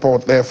also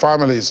support their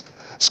families.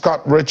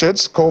 Scott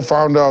Richards,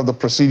 co-founder of the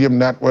Presidium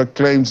Network,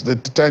 claims the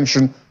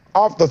detention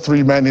of the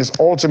 3 men is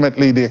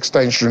ultimately the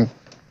extension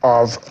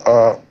of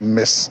a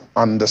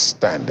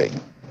misunderstanding.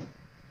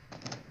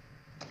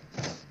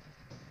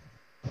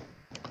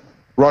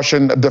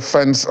 Russian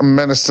Defense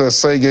Minister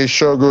Sergei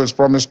Shoigu has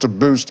promised to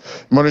boost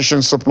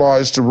munition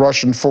supplies to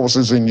Russian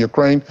forces in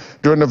Ukraine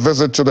during a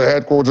visit to the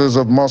headquarters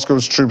of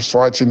Moscow's troops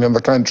fighting in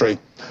the country.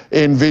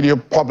 In video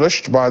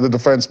published by the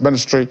Defense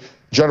Ministry,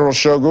 General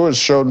Shoigu is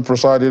shown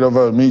presiding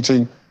over a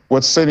meeting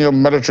with senior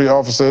military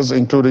officers,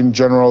 including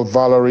General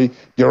Valery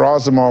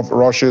Gerasimov,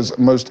 Russia's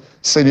most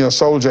senior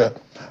soldier.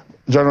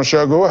 General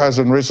Shoigu has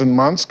in recent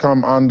months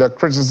come under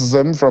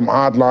criticism from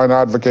hardline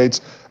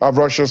advocates of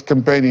Russia's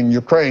campaign in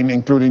Ukraine,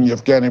 including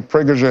Yevgeny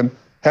Prigozhin,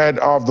 head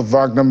of the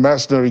Wagner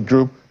mercenary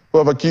group, who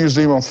have accused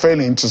him of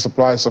failing to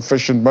supply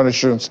sufficient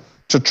munitions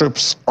to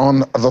troops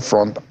on the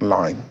front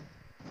line.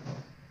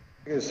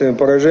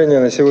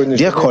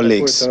 Dear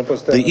colleagues,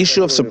 the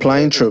issue of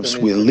supplying troops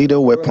with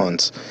lethal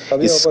weapons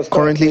is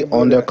currently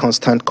under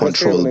constant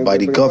control by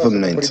the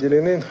government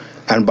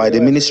and by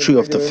the Ministry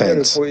of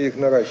Defense.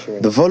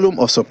 The volume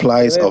of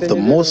supplies of the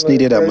most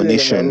needed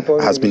ammunition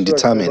has been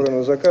determined.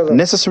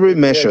 Necessary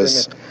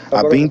measures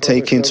are being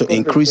taken to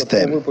increase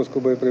them.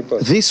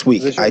 This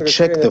week, I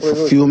checked the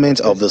fulfillment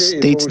of the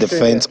state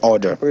defense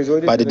order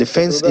by the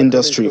defense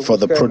industry for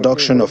the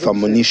production of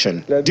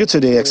ammunition. Due to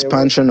the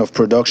expansion of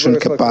production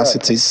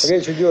capacities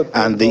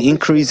and the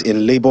increase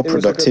in labor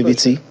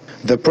productivity,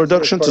 the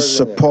production to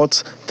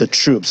support the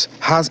troops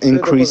has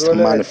increased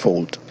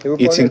manifold.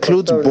 It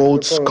includes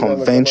both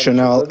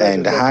conventional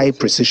and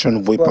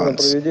high-precision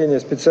weapons.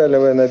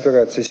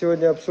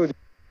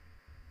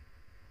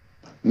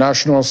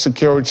 National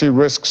security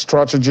risk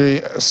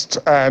strategist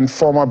and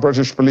former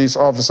British police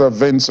officer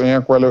Vince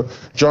Onyekwelu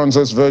joins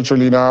us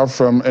virtually now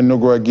from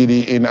Enugu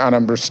Agidi in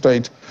Anambra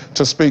State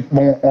to speak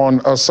more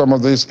on some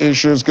of these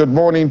issues. Good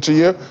morning to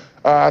you.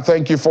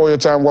 Thank you for your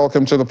time.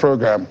 Welcome to the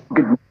program.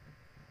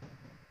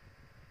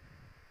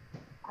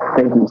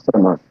 Thank you so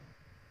much.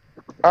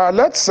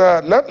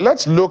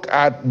 Let's look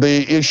at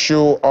the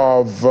issue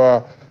of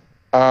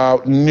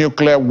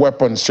nuclear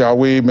weapons, shall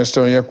we,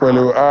 Mr.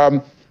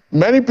 Onyekwelu?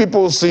 Many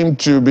people seem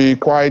to be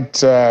quite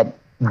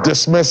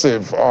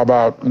dismissive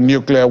about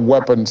nuclear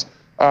weapons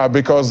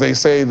because they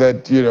say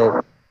that, you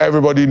know,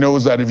 everybody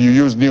knows that if you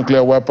use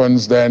nuclear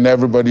weapons, then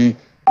everybody,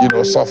 you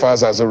know,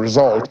 suffers as a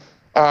result.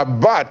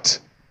 But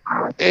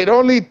it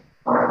only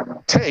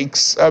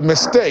takes a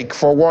mistake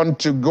for one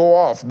to go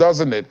off,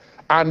 doesn't it?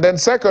 And then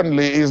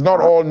secondly, is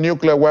not all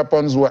nuclear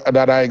weapons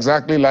that are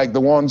exactly like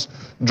the ones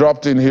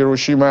dropped in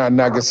Hiroshima and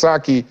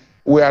Nagasaki.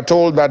 We are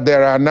told that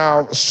there are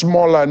now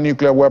smaller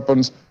nuclear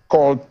weapons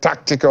called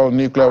tactical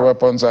nuclear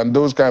weapons, and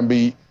those can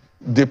be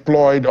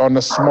deployed on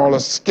a smaller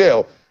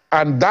scale.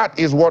 And that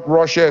is what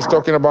Russia is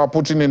talking about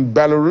putting in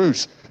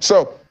Belarus.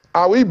 So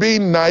are we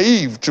being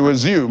naive to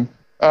assume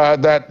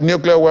that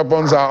nuclear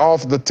weapons are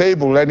off the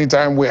table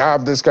anytime we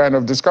have this kind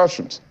of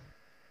discussions?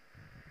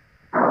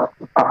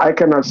 I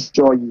can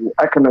assure you,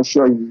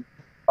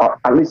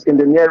 at least in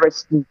the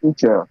nearest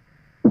future,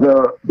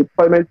 the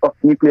deployment of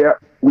nuclear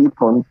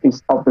weapons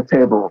is off the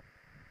table.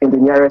 In the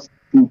nearest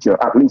future,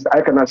 at least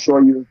I can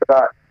assure you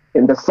that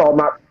in the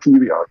summer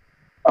period,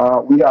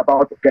 we are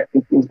about to get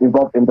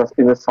involved in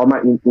the summer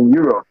in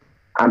Europe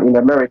and in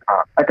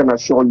America. I can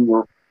assure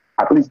you,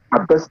 at least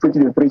at this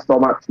 2023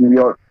 summer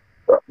period,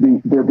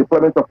 the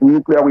deployment of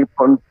nuclear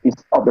weapons is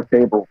off the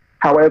table.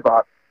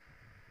 However,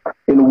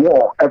 in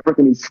war,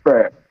 everything is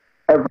fair.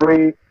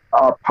 Every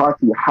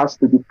party has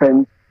to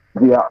defend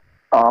their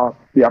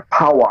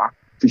power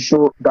to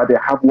show that they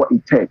have what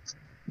it takes.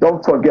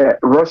 Don't forget,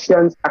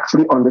 Russians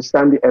actually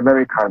understand the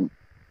Americans.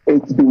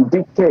 It's been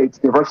decades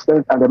the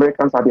Russians and the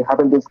Americans have been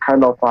having this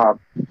kind of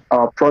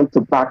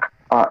front-to-back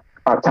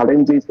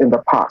challenges in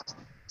the past.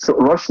 So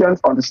Russians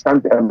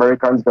understand the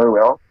Americans very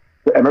well.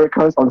 The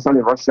Americans understand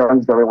the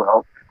Russians very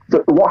well.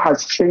 So what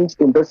has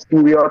changed in this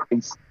period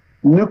is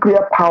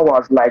nuclear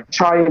powers like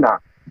China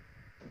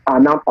are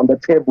now on the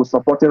table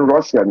supporting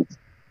Russians.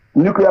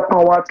 Nuclear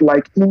powers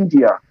like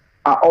India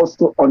are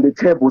also on the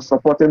table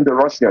supporting the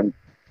Russians.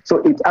 So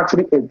it's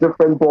actually a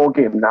different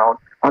ballgame now.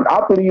 And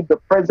I believe the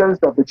presence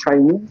of the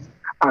Chinese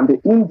and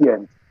the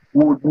Indians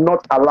would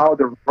not allow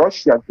the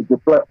Russians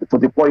to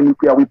deploy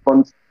nuclear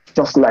weapons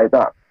just like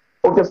that.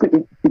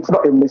 Obviously, it's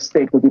not a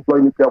mistake to deploy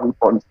nuclear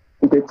weapons.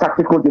 It's a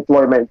tactical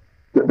deployment.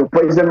 The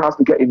president has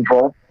to get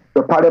involved.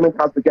 The parliament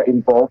has to get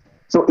involved.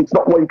 So it's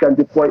not what you can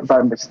deploy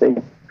by mistake.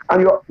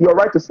 And you're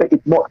right to say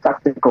it's not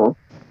tactical.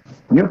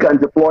 You can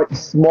deploy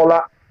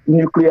smaller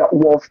nuclear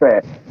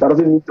warfare that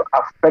doesn't need to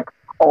affect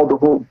all the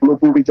whole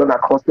global region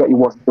across where it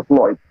was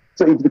deployed.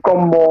 So it's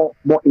become more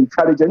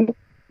intelligent,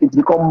 it's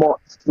become more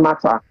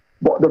smarter.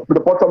 But the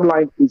bottom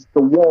line is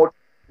the world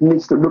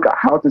needs to look at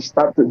how to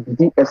start to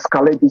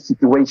de-escalate this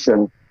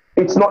situation.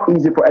 It's not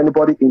easy for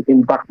anybody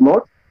in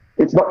Bakhmut.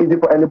 It's not easy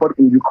for anybody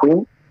in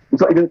Ukraine.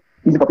 It's not even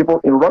easy for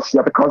people in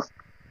Russia, because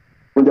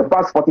in the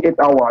past 48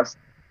 hours,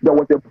 there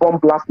was a bomb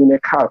blast in a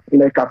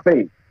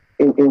cafe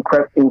in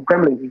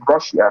Kremlin in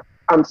Russia,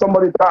 and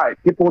somebody died.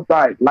 People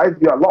died. Lives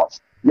were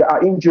lost. There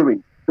are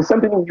injuries. The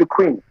same thing in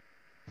Ukraine.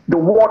 The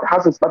world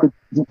has to start to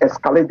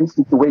de-escalate this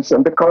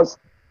situation, because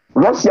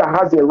Russia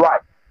has a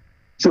right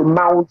to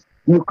mount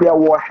nuclear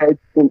warheads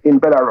in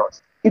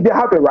Belarus. If they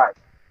have a right,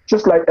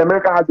 just like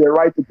America has a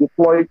right to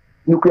deploy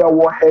nuclear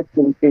warheads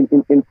in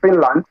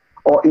Finland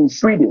or in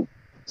Sweden.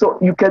 So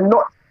you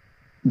cannot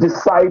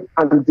decide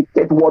and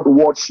dictate what the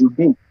world should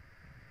be.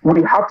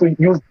 We have to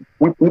use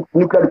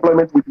nuclear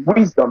deployment with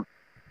wisdom.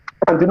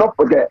 And do not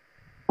forget,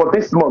 for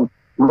this month,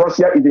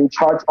 Russia is in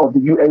charge of the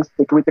UN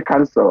Security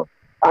Council.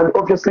 And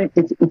obviously,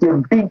 it's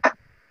a big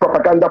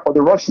propaganda for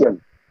the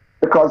Russians,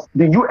 because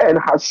the UN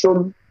has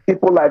shown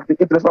people like the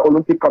International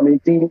Olympic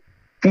Committee,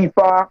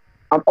 FIFA,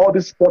 and all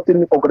these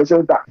sporting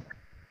organizations that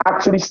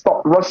actually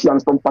stop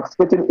Russians from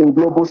participating in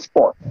global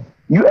sport.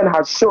 UN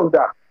has shown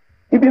that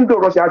even though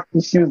Russia has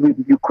issues with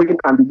Ukraine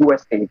and the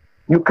USA,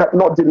 you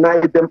cannot deny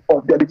them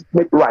of their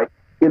legitimate right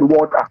in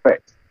world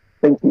affairs.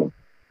 Thank you.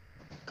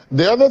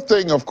 The other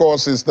thing, of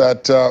course, is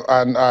that,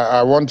 and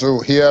I want to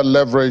hear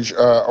leverage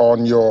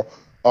on your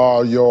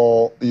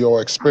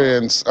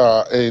experience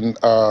in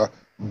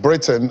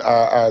Britain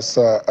as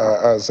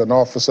an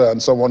officer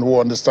and someone who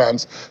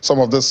understands some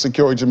of the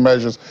security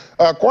measures.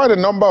 Quite a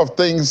number of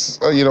things,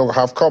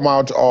 have come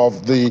out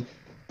of the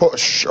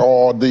push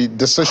or the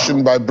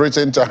decision by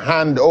Britain to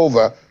hand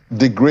over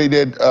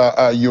degraded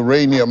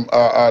uranium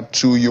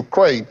to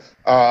Ukraine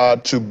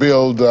to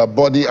build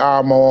body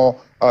armor,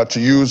 to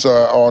use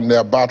on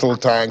their battle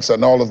tanks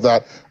and all of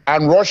that.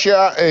 And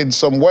Russia, in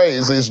some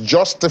ways, is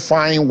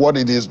justifying what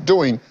it is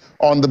doing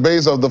on the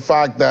basis of the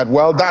fact that,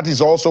 well, that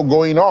is also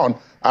going on,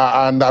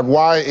 and that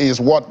why is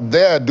what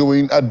they're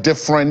doing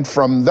different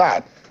from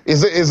that?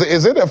 Is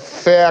it a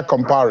fair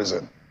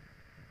comparison?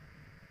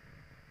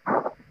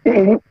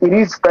 It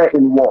is fair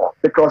in war,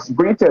 because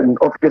Britain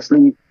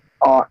obviously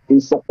are in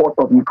support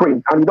of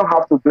Ukraine. And you don't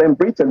have to blame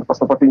Britain for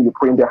supporting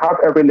Ukraine. They have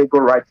every legal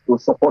right to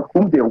support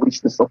whom they wish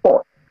to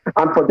support.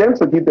 And for them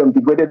to give them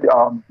degraded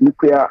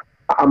nuclear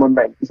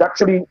armament is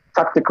actually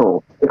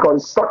tactical,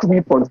 because such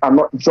weapons are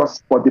not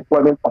just for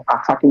deployment of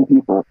attacking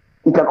people.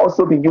 It can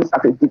also be used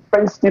as a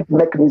defensive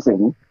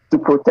mechanism to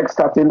protect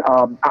certain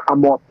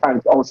armor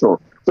tanks also.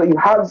 So it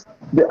has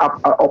the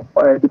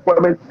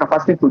deployment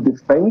capacity to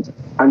defend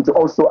and to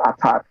also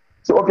attack.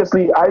 So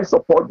obviously, I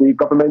support the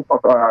government of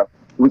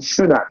with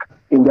Sunak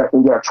in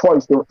their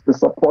choice to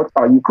support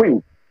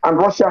Ukraine. And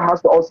Russia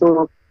has to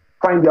also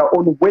find their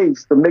own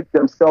ways to make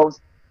themselves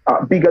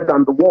bigger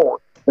than the war,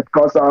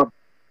 because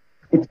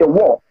it's a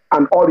war,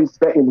 and all is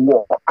fair in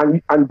war.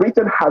 And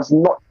Britain has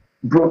not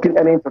broken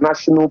any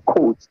international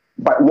codes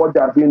by what they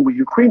are doing with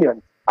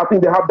Ukrainians. I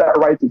think they have that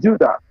right to do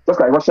that, just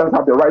like Russians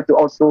have the right to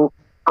also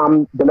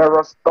arm the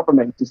Belarus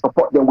government to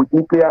support them with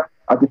nuclear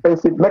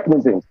defensive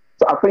mechanisms.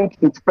 So I think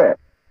it's fair.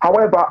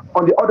 However,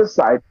 on the other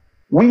side,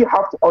 we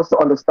have to also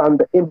understand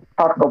the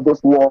impact of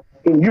this war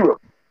in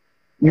Europe.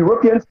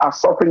 Europeans are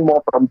suffering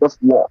more from this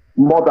war,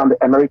 more than the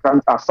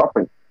Americans are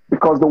suffering,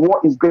 because the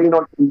war is going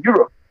on in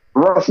Europe.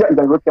 Russia is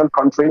a European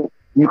country.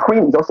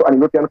 Ukraine is also a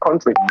European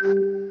country.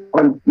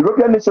 And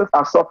European nations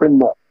are suffering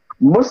more.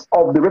 Most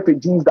of the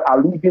refugees that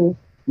are leaving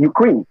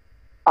Ukraine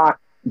are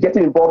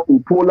getting involved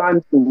in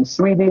Poland, in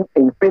Sweden,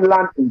 in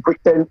Finland, in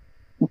Britain.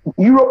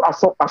 Europe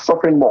are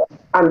suffering more.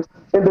 And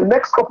in the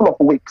next couple of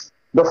weeks,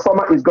 the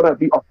summer is going to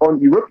be upon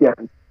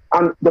Europeans.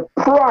 And the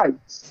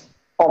price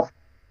of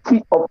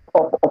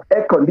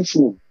air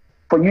conditioning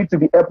for you to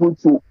be able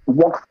to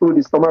walk through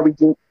the summer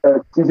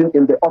season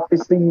in the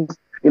offices,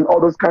 in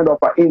all those kind of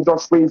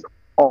industries,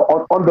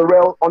 or on the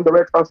rail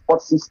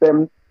transport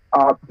system,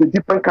 the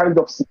different kinds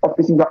of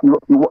offices that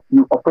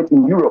you operate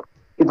in Europe,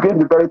 it's going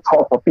to be very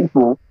tough for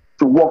people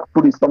to walk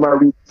through the summer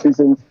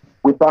seasons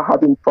without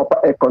having proper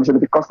air conditioning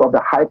because of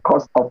the high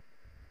cost of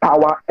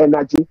power,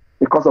 energy,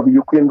 because of the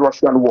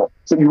Ukraine-Russian war.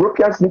 So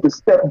Europeans need to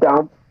step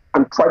down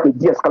and try to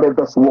de-escalate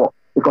this war,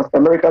 because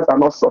Americans are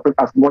not suffering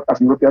as much as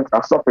Europeans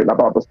are suffering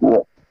about this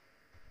war.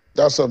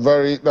 That's a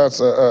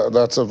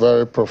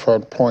very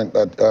profound point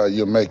that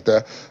you make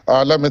there.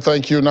 Let me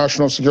thank you,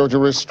 National Security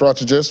Risk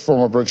Strategist,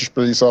 former British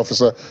police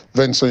officer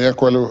Vincent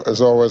Yekwelu,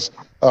 as always.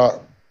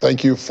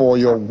 Thank you for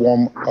your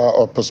warm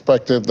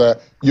perspective there,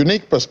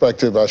 unique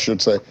perspective, I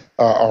should say,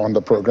 on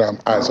the program,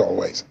 as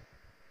always.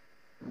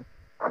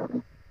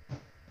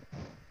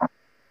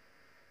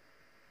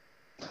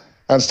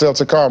 And still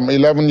to come,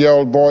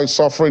 11-year-old boy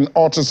suffering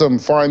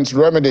autism finds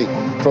remedy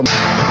from...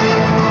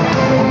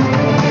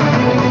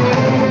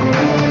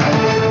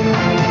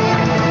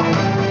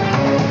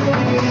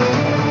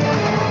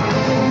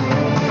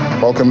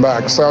 Welcome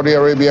back. Saudi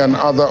Arabia and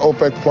other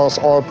OPEC Plus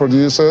oil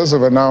producers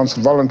have announced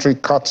voluntary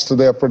cuts to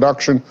their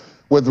production,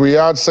 with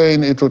Riyadh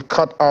saying it would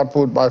cut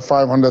output by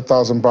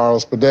 500,000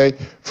 barrels per day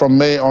from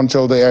May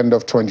until the end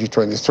of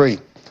 2023.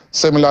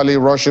 Similarly,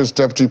 Russia's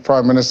deputy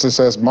prime minister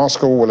says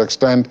Moscow will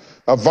extend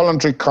a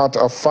voluntary cut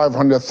of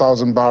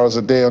 500,000 barrels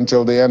a day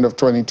until the end of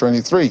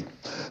 2023.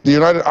 The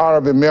United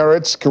Arab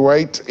Emirates,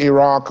 Kuwait,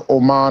 Iraq,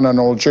 Oman, and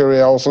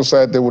Algeria also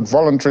said they would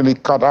voluntarily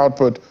cut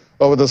output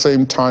over the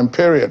same time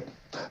period.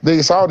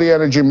 The Saudi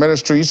Energy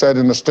Ministry said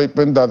in a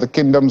statement that the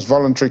kingdom's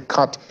voluntary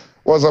cut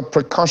was a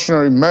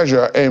precautionary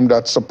measure aimed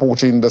at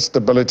supporting the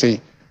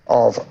stability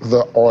of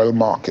the oil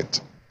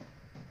market.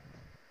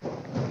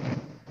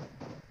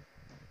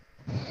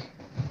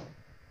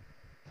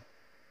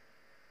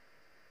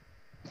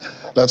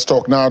 Let's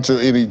talk now to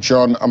Ini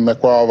John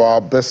Amekwa of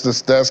our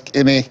business desk.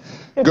 Ini,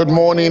 good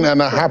morning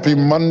and a happy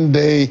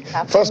Monday.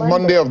 First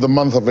Monday of the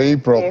month of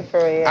April.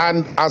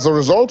 And as a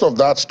result of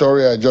that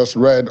story I just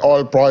read,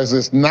 oil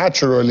prices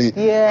naturally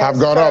have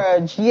gone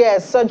up.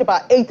 Yes, surge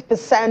about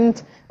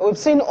 8%. We've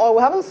seen oil,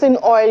 we haven't seen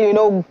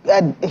oil,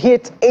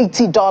 hit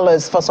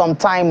 $80 for some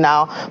time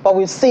now, but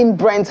we've seen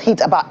Brent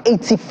hit about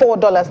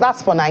 $84.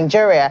 That's for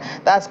Nigeria.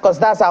 That's because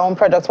that's our own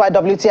product. Why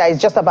WTI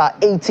is just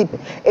about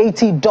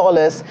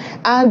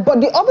 $80. But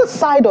the other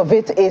side of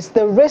it is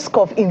the risk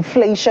of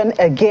inflation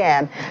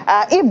again.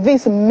 If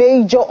these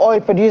major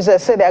oil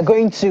producers say they're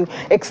going to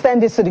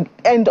extend this to the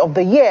end of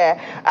the year,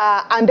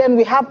 and then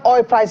we have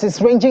oil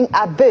prices ranging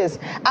at this,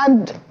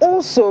 and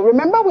also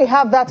remember we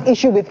have that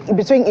issue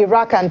between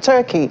Iraq and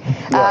Turkey.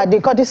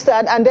 The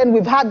Kurdistan, and then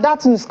we've had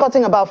that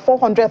cutting about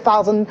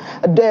 400,000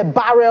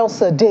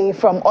 barrels a day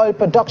from oil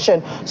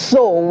production.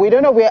 So we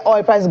don't know where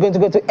oil price is going to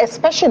go to,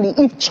 especially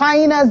if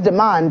China's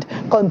demand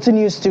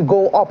continues to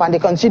go up and they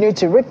continue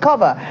to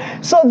recover.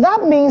 So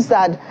that means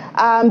that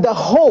the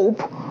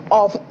hope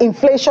of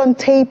inflation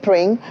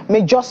tapering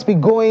may just be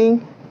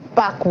going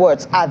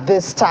backwards at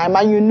this time.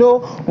 And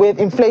with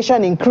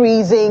inflation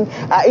increasing,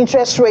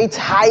 interest rates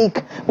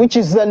hike, which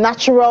is the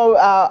natural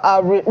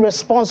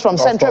response from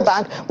central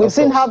bank. We've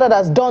seen how that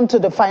has done to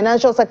the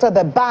financial sector,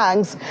 the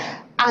banks.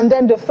 And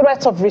then the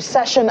threat of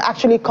recession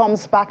actually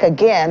comes back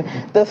again.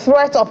 The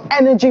threat of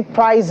energy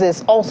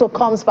prices also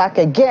comes back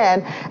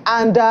again.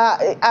 And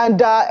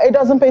it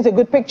doesn't paint a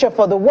good picture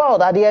for the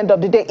world at the end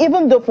of the day.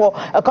 Even though for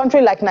a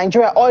country like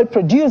Nigeria, oil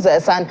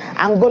producers and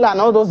Angola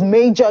and all those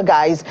major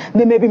guys,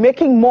 they may be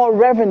making more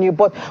revenue.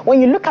 But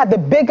when you look at the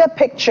bigger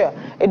picture,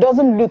 it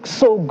doesn't look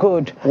so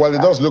good. Well,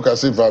 it does look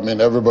as if,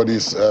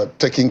 everybody's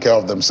taking care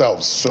of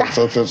themselves,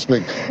 so to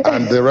speak.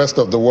 And the rest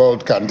of the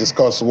world can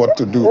discuss what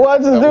to do. What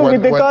to do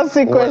with the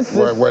consequences.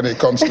 When it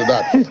comes to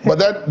that. But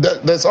then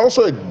there's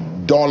also a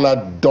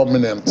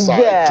dollar-dominant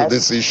side to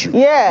this issue.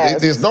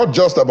 Yes. It's not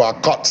just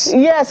about cuts.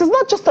 Yes, it's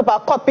not just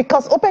about cuts,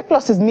 because OPEC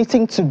Plus is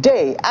meeting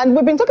today. And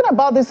we've been talking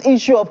about this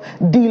issue of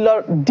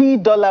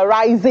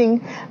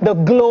de-dollarizing the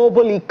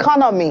global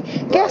economy.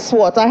 Right. Guess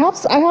what? I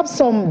have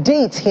some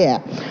dates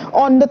here.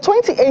 On the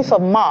 28th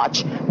of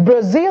March,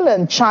 Brazil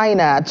and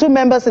China, two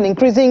members in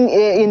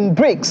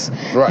BRICS,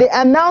 they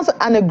announced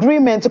an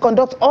agreement to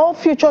conduct all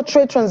future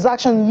trade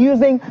transactions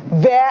using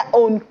their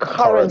own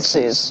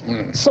currencies.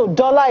 So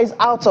dollar is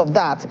out of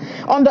that.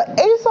 On the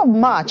 8th of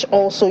March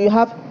also, you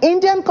have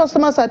Indian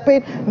customers had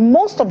paid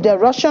most of their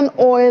Russian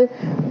oil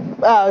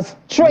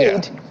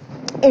trade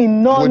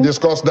in we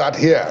discussed that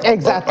here.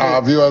 Exactly.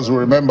 Our viewers will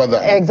remember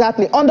that.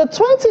 Exactly. On the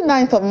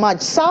 29th of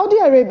March, Saudi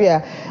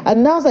Arabia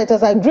announced that it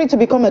has agreed to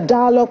become a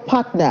dialogue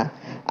partner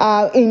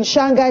in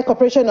Shanghai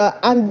Cooperation,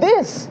 and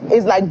this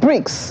is like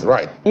BRICS.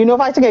 Right.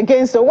 Fighting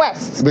against the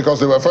West.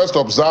 Because they were first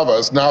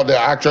observers, now they're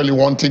actually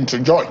wanting to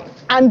join.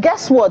 And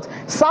guess what?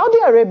 Saudi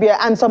Arabia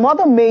and some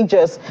other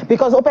majors,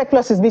 because OPEC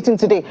Plus is meeting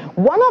today,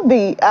 one of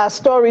the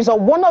stories or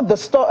one of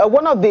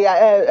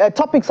the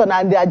topics on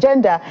the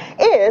agenda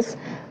is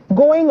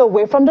going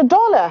away from the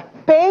dollar,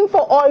 paying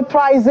for oil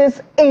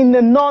prices in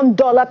a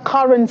non-dollar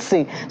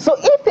currency. So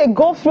if they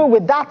go through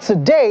with that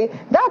today,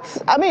 that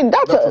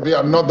would be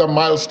another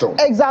milestone.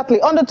 Exactly.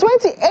 On the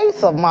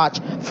 28th of March,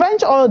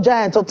 French oil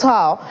giant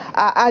Total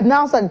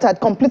announced that it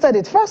had completed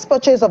its first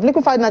purchase of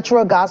liquefied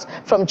natural gas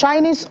from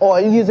Chinese oil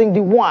using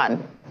the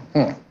yuan.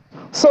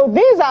 So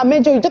these are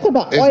major. You talk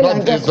about oil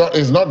and gas.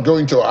 It's not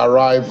going to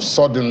arrive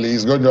suddenly.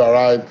 It's going to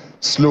arrive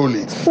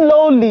slowly.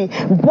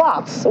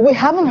 But we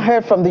haven't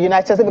heard from the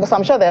United States, because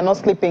I'm sure they're not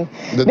sleeping.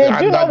 They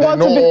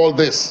know all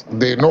this.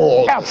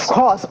 Of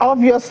course,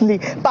 obviously.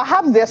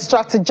 Perhaps they're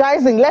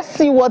strategizing. Let's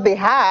see what they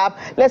have.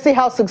 Let's see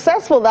how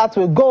successful that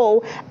will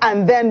go.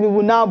 And then we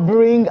will now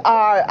bring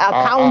our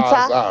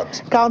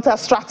counter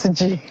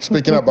strategy.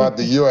 Speaking about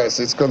the U.S.,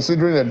 it's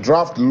considering a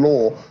draft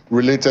law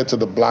related to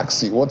the Black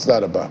Sea. What's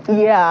that about?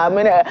 Yeah,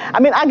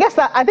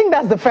 I think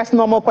that's the first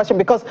normal question,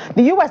 because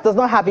the U.S. does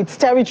not have its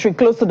territory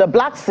close to the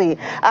Black Sea.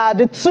 see.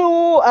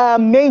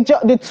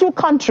 The two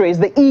countries,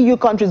 the EU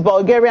countries,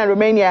 Bulgaria and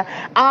Romania,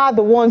 are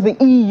the ones, the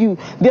EU.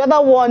 The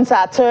other ones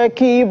are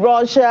Turkey,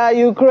 Russia,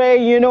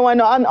 Ukraine, you know,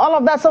 and all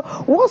of that. So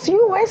what's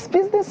U.S.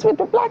 business with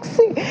the Black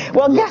Sea?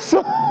 Well, guess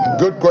what?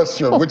 Good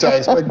question, which I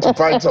expect to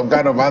find some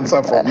kind of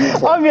answer from you.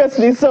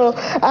 Obviously. So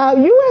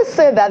U.S.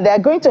 said that they're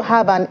going to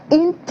have an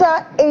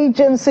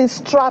interagency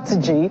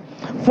strategy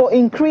for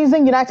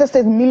increasing United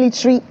States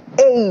military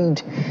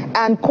aid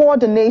and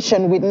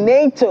coordination with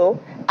NATO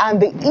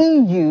and the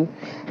EU,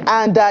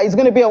 and it's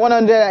going to be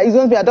it's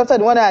going to be adopted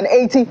in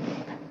 180.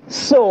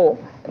 So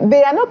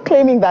they are not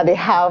claiming that they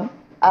have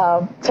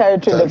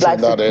territory in the Black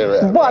Sea,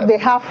 area, but they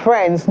have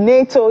friends,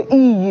 NATO,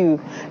 EU.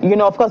 You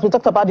know, of course, we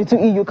talked about the two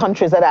EU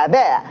countries that are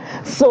there.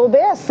 So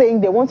they are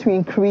saying they want to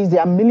increase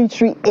their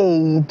military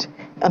aid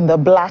in the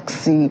Black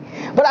Sea.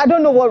 But I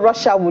don't know what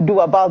Russia would do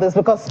about this,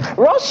 because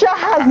Russia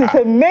has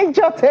a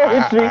major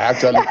territory. I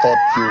actually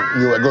thought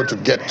you were going to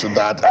get to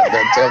that and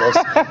then tell us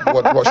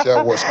what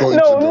Russia was going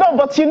to do. No,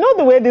 but you know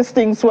the way these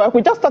things work.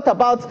 We just talked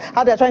about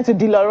how they're trying to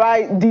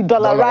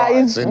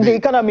de-dollarize the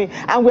economy,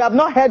 and we have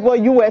not heard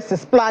what U.S.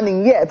 is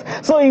planning yet.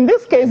 So in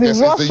this case,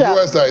 it's Russia. It's the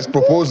U.S. that is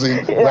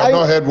proposing. We have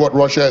not heard what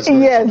Russia is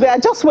going to do. They are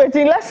just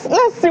waiting. Let's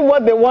see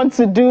what they want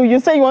to do.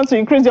 You say you want to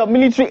increase your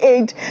military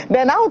aid,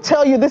 then I'll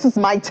tell you this is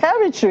my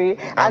territory.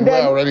 And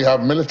then, we already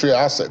have military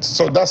assets.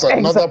 So that's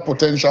another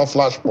potential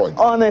flashpoint.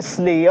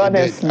 Honestly.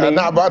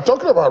 Now, but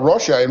talking about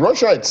Russia, in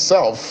Russia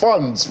itself,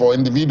 funds for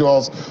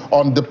individuals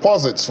on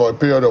deposits for a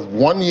period of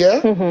 1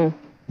 year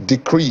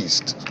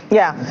decreased.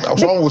 Yeah.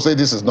 Someone will say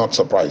this is not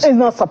surprising. It's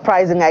not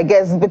surprising, I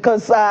guess,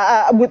 because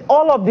with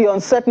all of the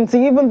uncertainty,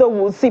 even though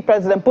we'll see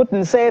President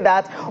Putin say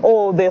that,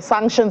 oh, the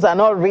sanctions are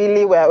not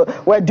really,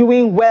 we're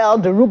doing well,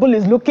 the ruble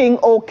is looking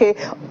okay.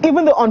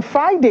 Even though on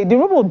Friday, the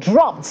ruble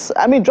dropped.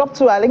 I mean, dropped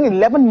to, I think,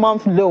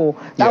 11-month low.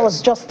 That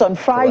was just on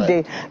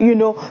Friday, you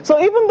know. So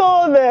even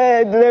though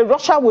the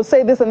Russia will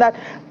say this and that,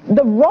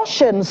 the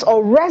Russians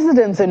or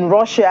residents in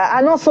Russia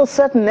are not so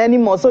certain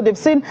anymore. So they've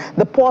seen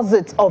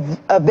deposits of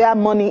their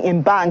money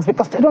in banks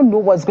because they don't know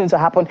what's going to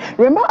happen.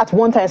 Remember at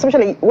one time,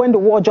 especially when the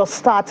war just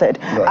started,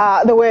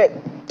 they were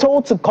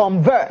told to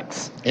convert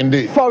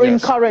foreign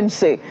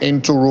currency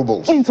into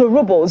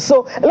rubles.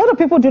 So a lot of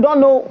people do not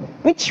know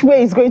which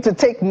way it's going to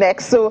take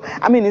next. So,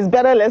 I mean, it's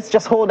better let's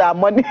just hold our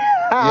money.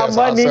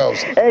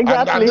 Ourselves.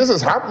 Exactly. And this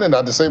is happening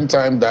at the same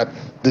time that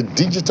the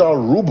digital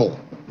ruble.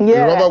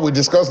 Yeah. Remember we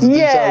discussed the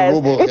digital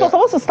ruble. It was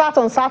supposed to start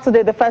on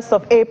Saturday, the 1st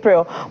of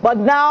April, but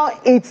now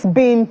it's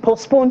been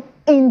postponed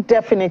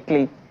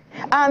indefinitely.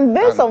 And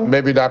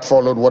maybe that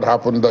followed what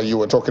happened that you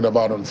were talking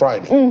about on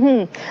Friday.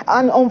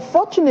 And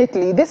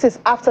unfortunately, this is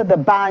after the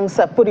banks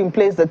have put in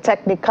place the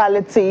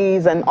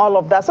technicalities and all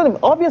of that. So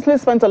they've obviously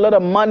spent a lot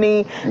of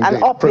money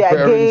and up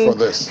their game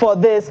for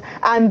this.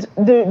 And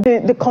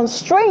the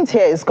constraint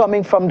here is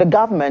coming from the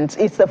government.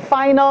 It's the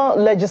final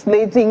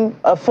legislating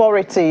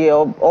authority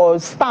or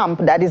stamp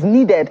that is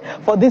needed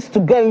for this to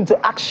go into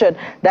action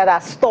that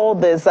has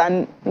stalled this.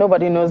 And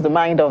nobody knows the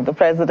mind of the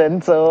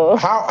president. So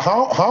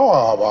how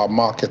are our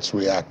markets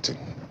reacting?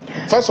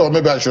 First of all,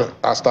 maybe I should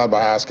start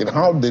by asking,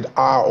 how did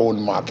our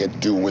own market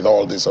do with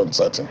all this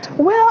uncertainty?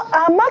 Well,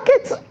 our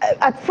markets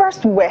at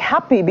first were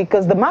happy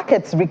because the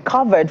markets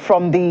recovered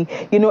from the,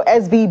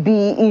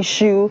 SVB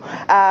issue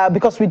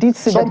because we did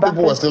see some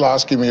people were still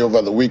asking me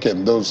over the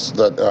weekend, those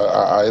that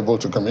are able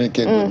to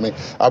communicate with me,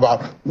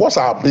 about what's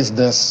our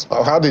business,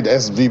 how did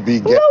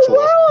SVB get to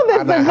us?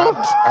 And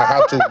I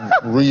had to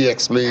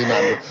re-explain.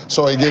 And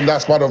so again,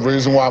 that's part of the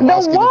reason why I'm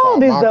asking about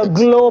markets. The world is a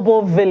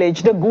global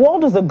village. The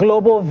world is a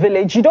global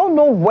village. You don't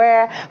know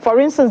where, for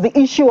instance, the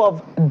issue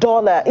of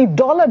dollar, if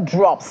dollar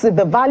drops, if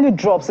the value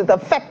drops, it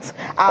affects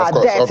our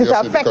debt, it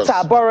affects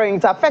our borrowing,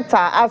 it affects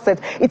our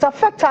assets, it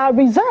affects our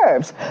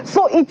reserves.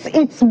 So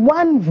it's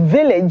one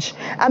village.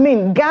 I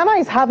mean, Ghana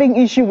is having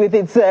issue with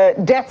its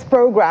debt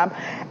program.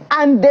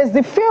 And there's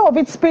the fear of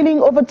it spilling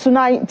over to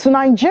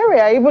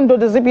Nigeria, even though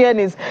the CBN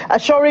is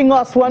assuring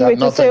us one way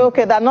to say,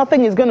 okay, that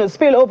nothing is going to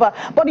spill over.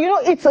 But,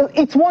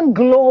 it's one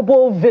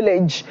global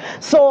village.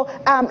 So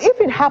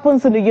if it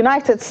happens in the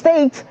United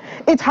States,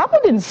 it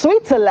happened in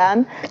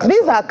Switzerland.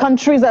 These are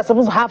countries that are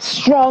supposed to have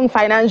strong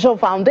financial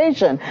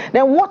foundation.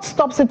 Then what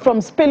stops it from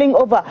spilling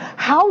over?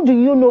 How do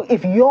you know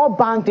if your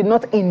bank did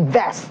not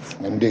invest?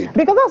 Indeed.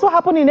 Because that's what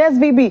happened in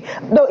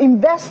SVB. The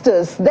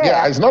investors there.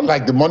 Yeah, it's not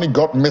like the money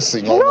got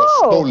missing or was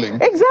stolen.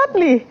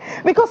 Exactly.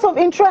 Because of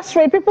interest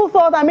rate, people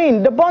thought,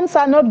 the bonds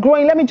are not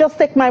growing. Let me just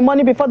take my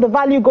money before the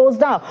value goes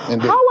down.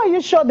 Indeed. How are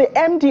you sure the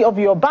MD of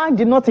your bank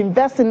did not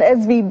invest in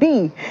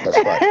SVB? That's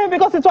right.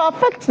 Because it will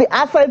affect the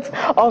assets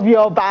of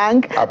your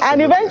bank. Absolutely.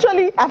 And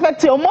eventually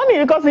affect your money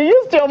because you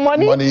used your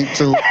money. Money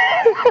to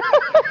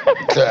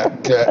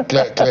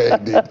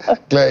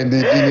clear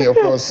indeed. Of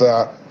course,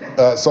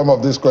 some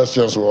of these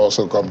questions will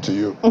also come to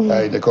you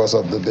in the course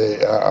of the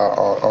day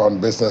on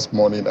Business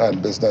Morning and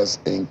Business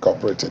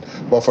Incorporated.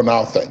 But for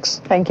now,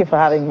 thanks. Thank you for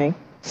having me.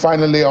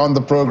 Finally on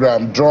the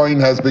program, drawing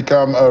has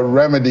become a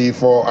remedy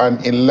for an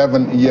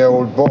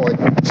 11-year-old boy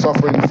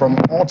suffering from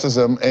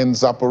autism in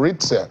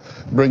Zaporizhzhia,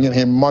 bringing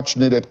him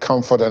much-needed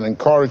comfort and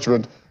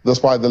encouragement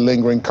despite the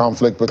lingering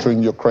conflict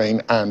between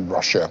Ukraine and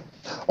Russia.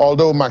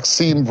 Although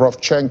Maxim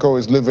Vovchenko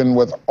is living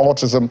with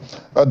autism,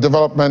 a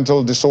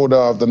developmental disorder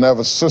of the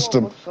nervous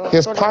system, he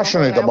is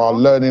passionate about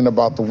learning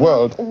about the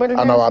world and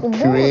about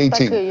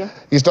creating.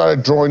 He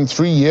started drawing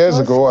 3 years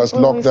ago as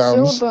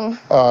lockdowns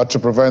to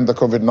prevent the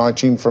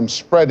COVID-19 from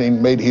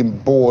spreading made him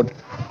bored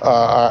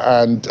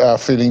and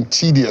feeling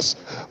tedious.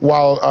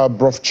 While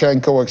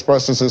Vovchenko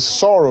expresses his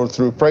sorrow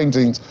through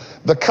paintings,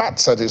 the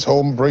cats at his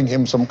home bring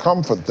him some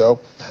comfort, though.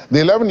 The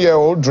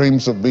 11-year-old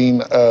dreams of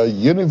being a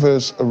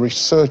universe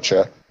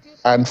researcher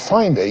and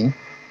finding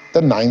the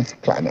 9th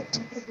planet.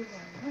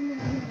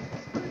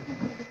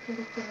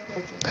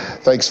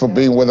 Thanks for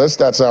being with us.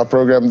 That's our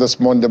program this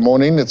Monday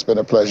morning. It's been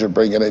a pleasure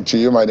bringing it to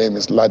you. My name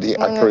is Ladi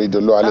Akari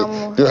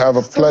Duluali. Do have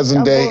a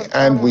pleasant day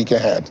and week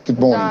ahead. Good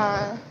morning.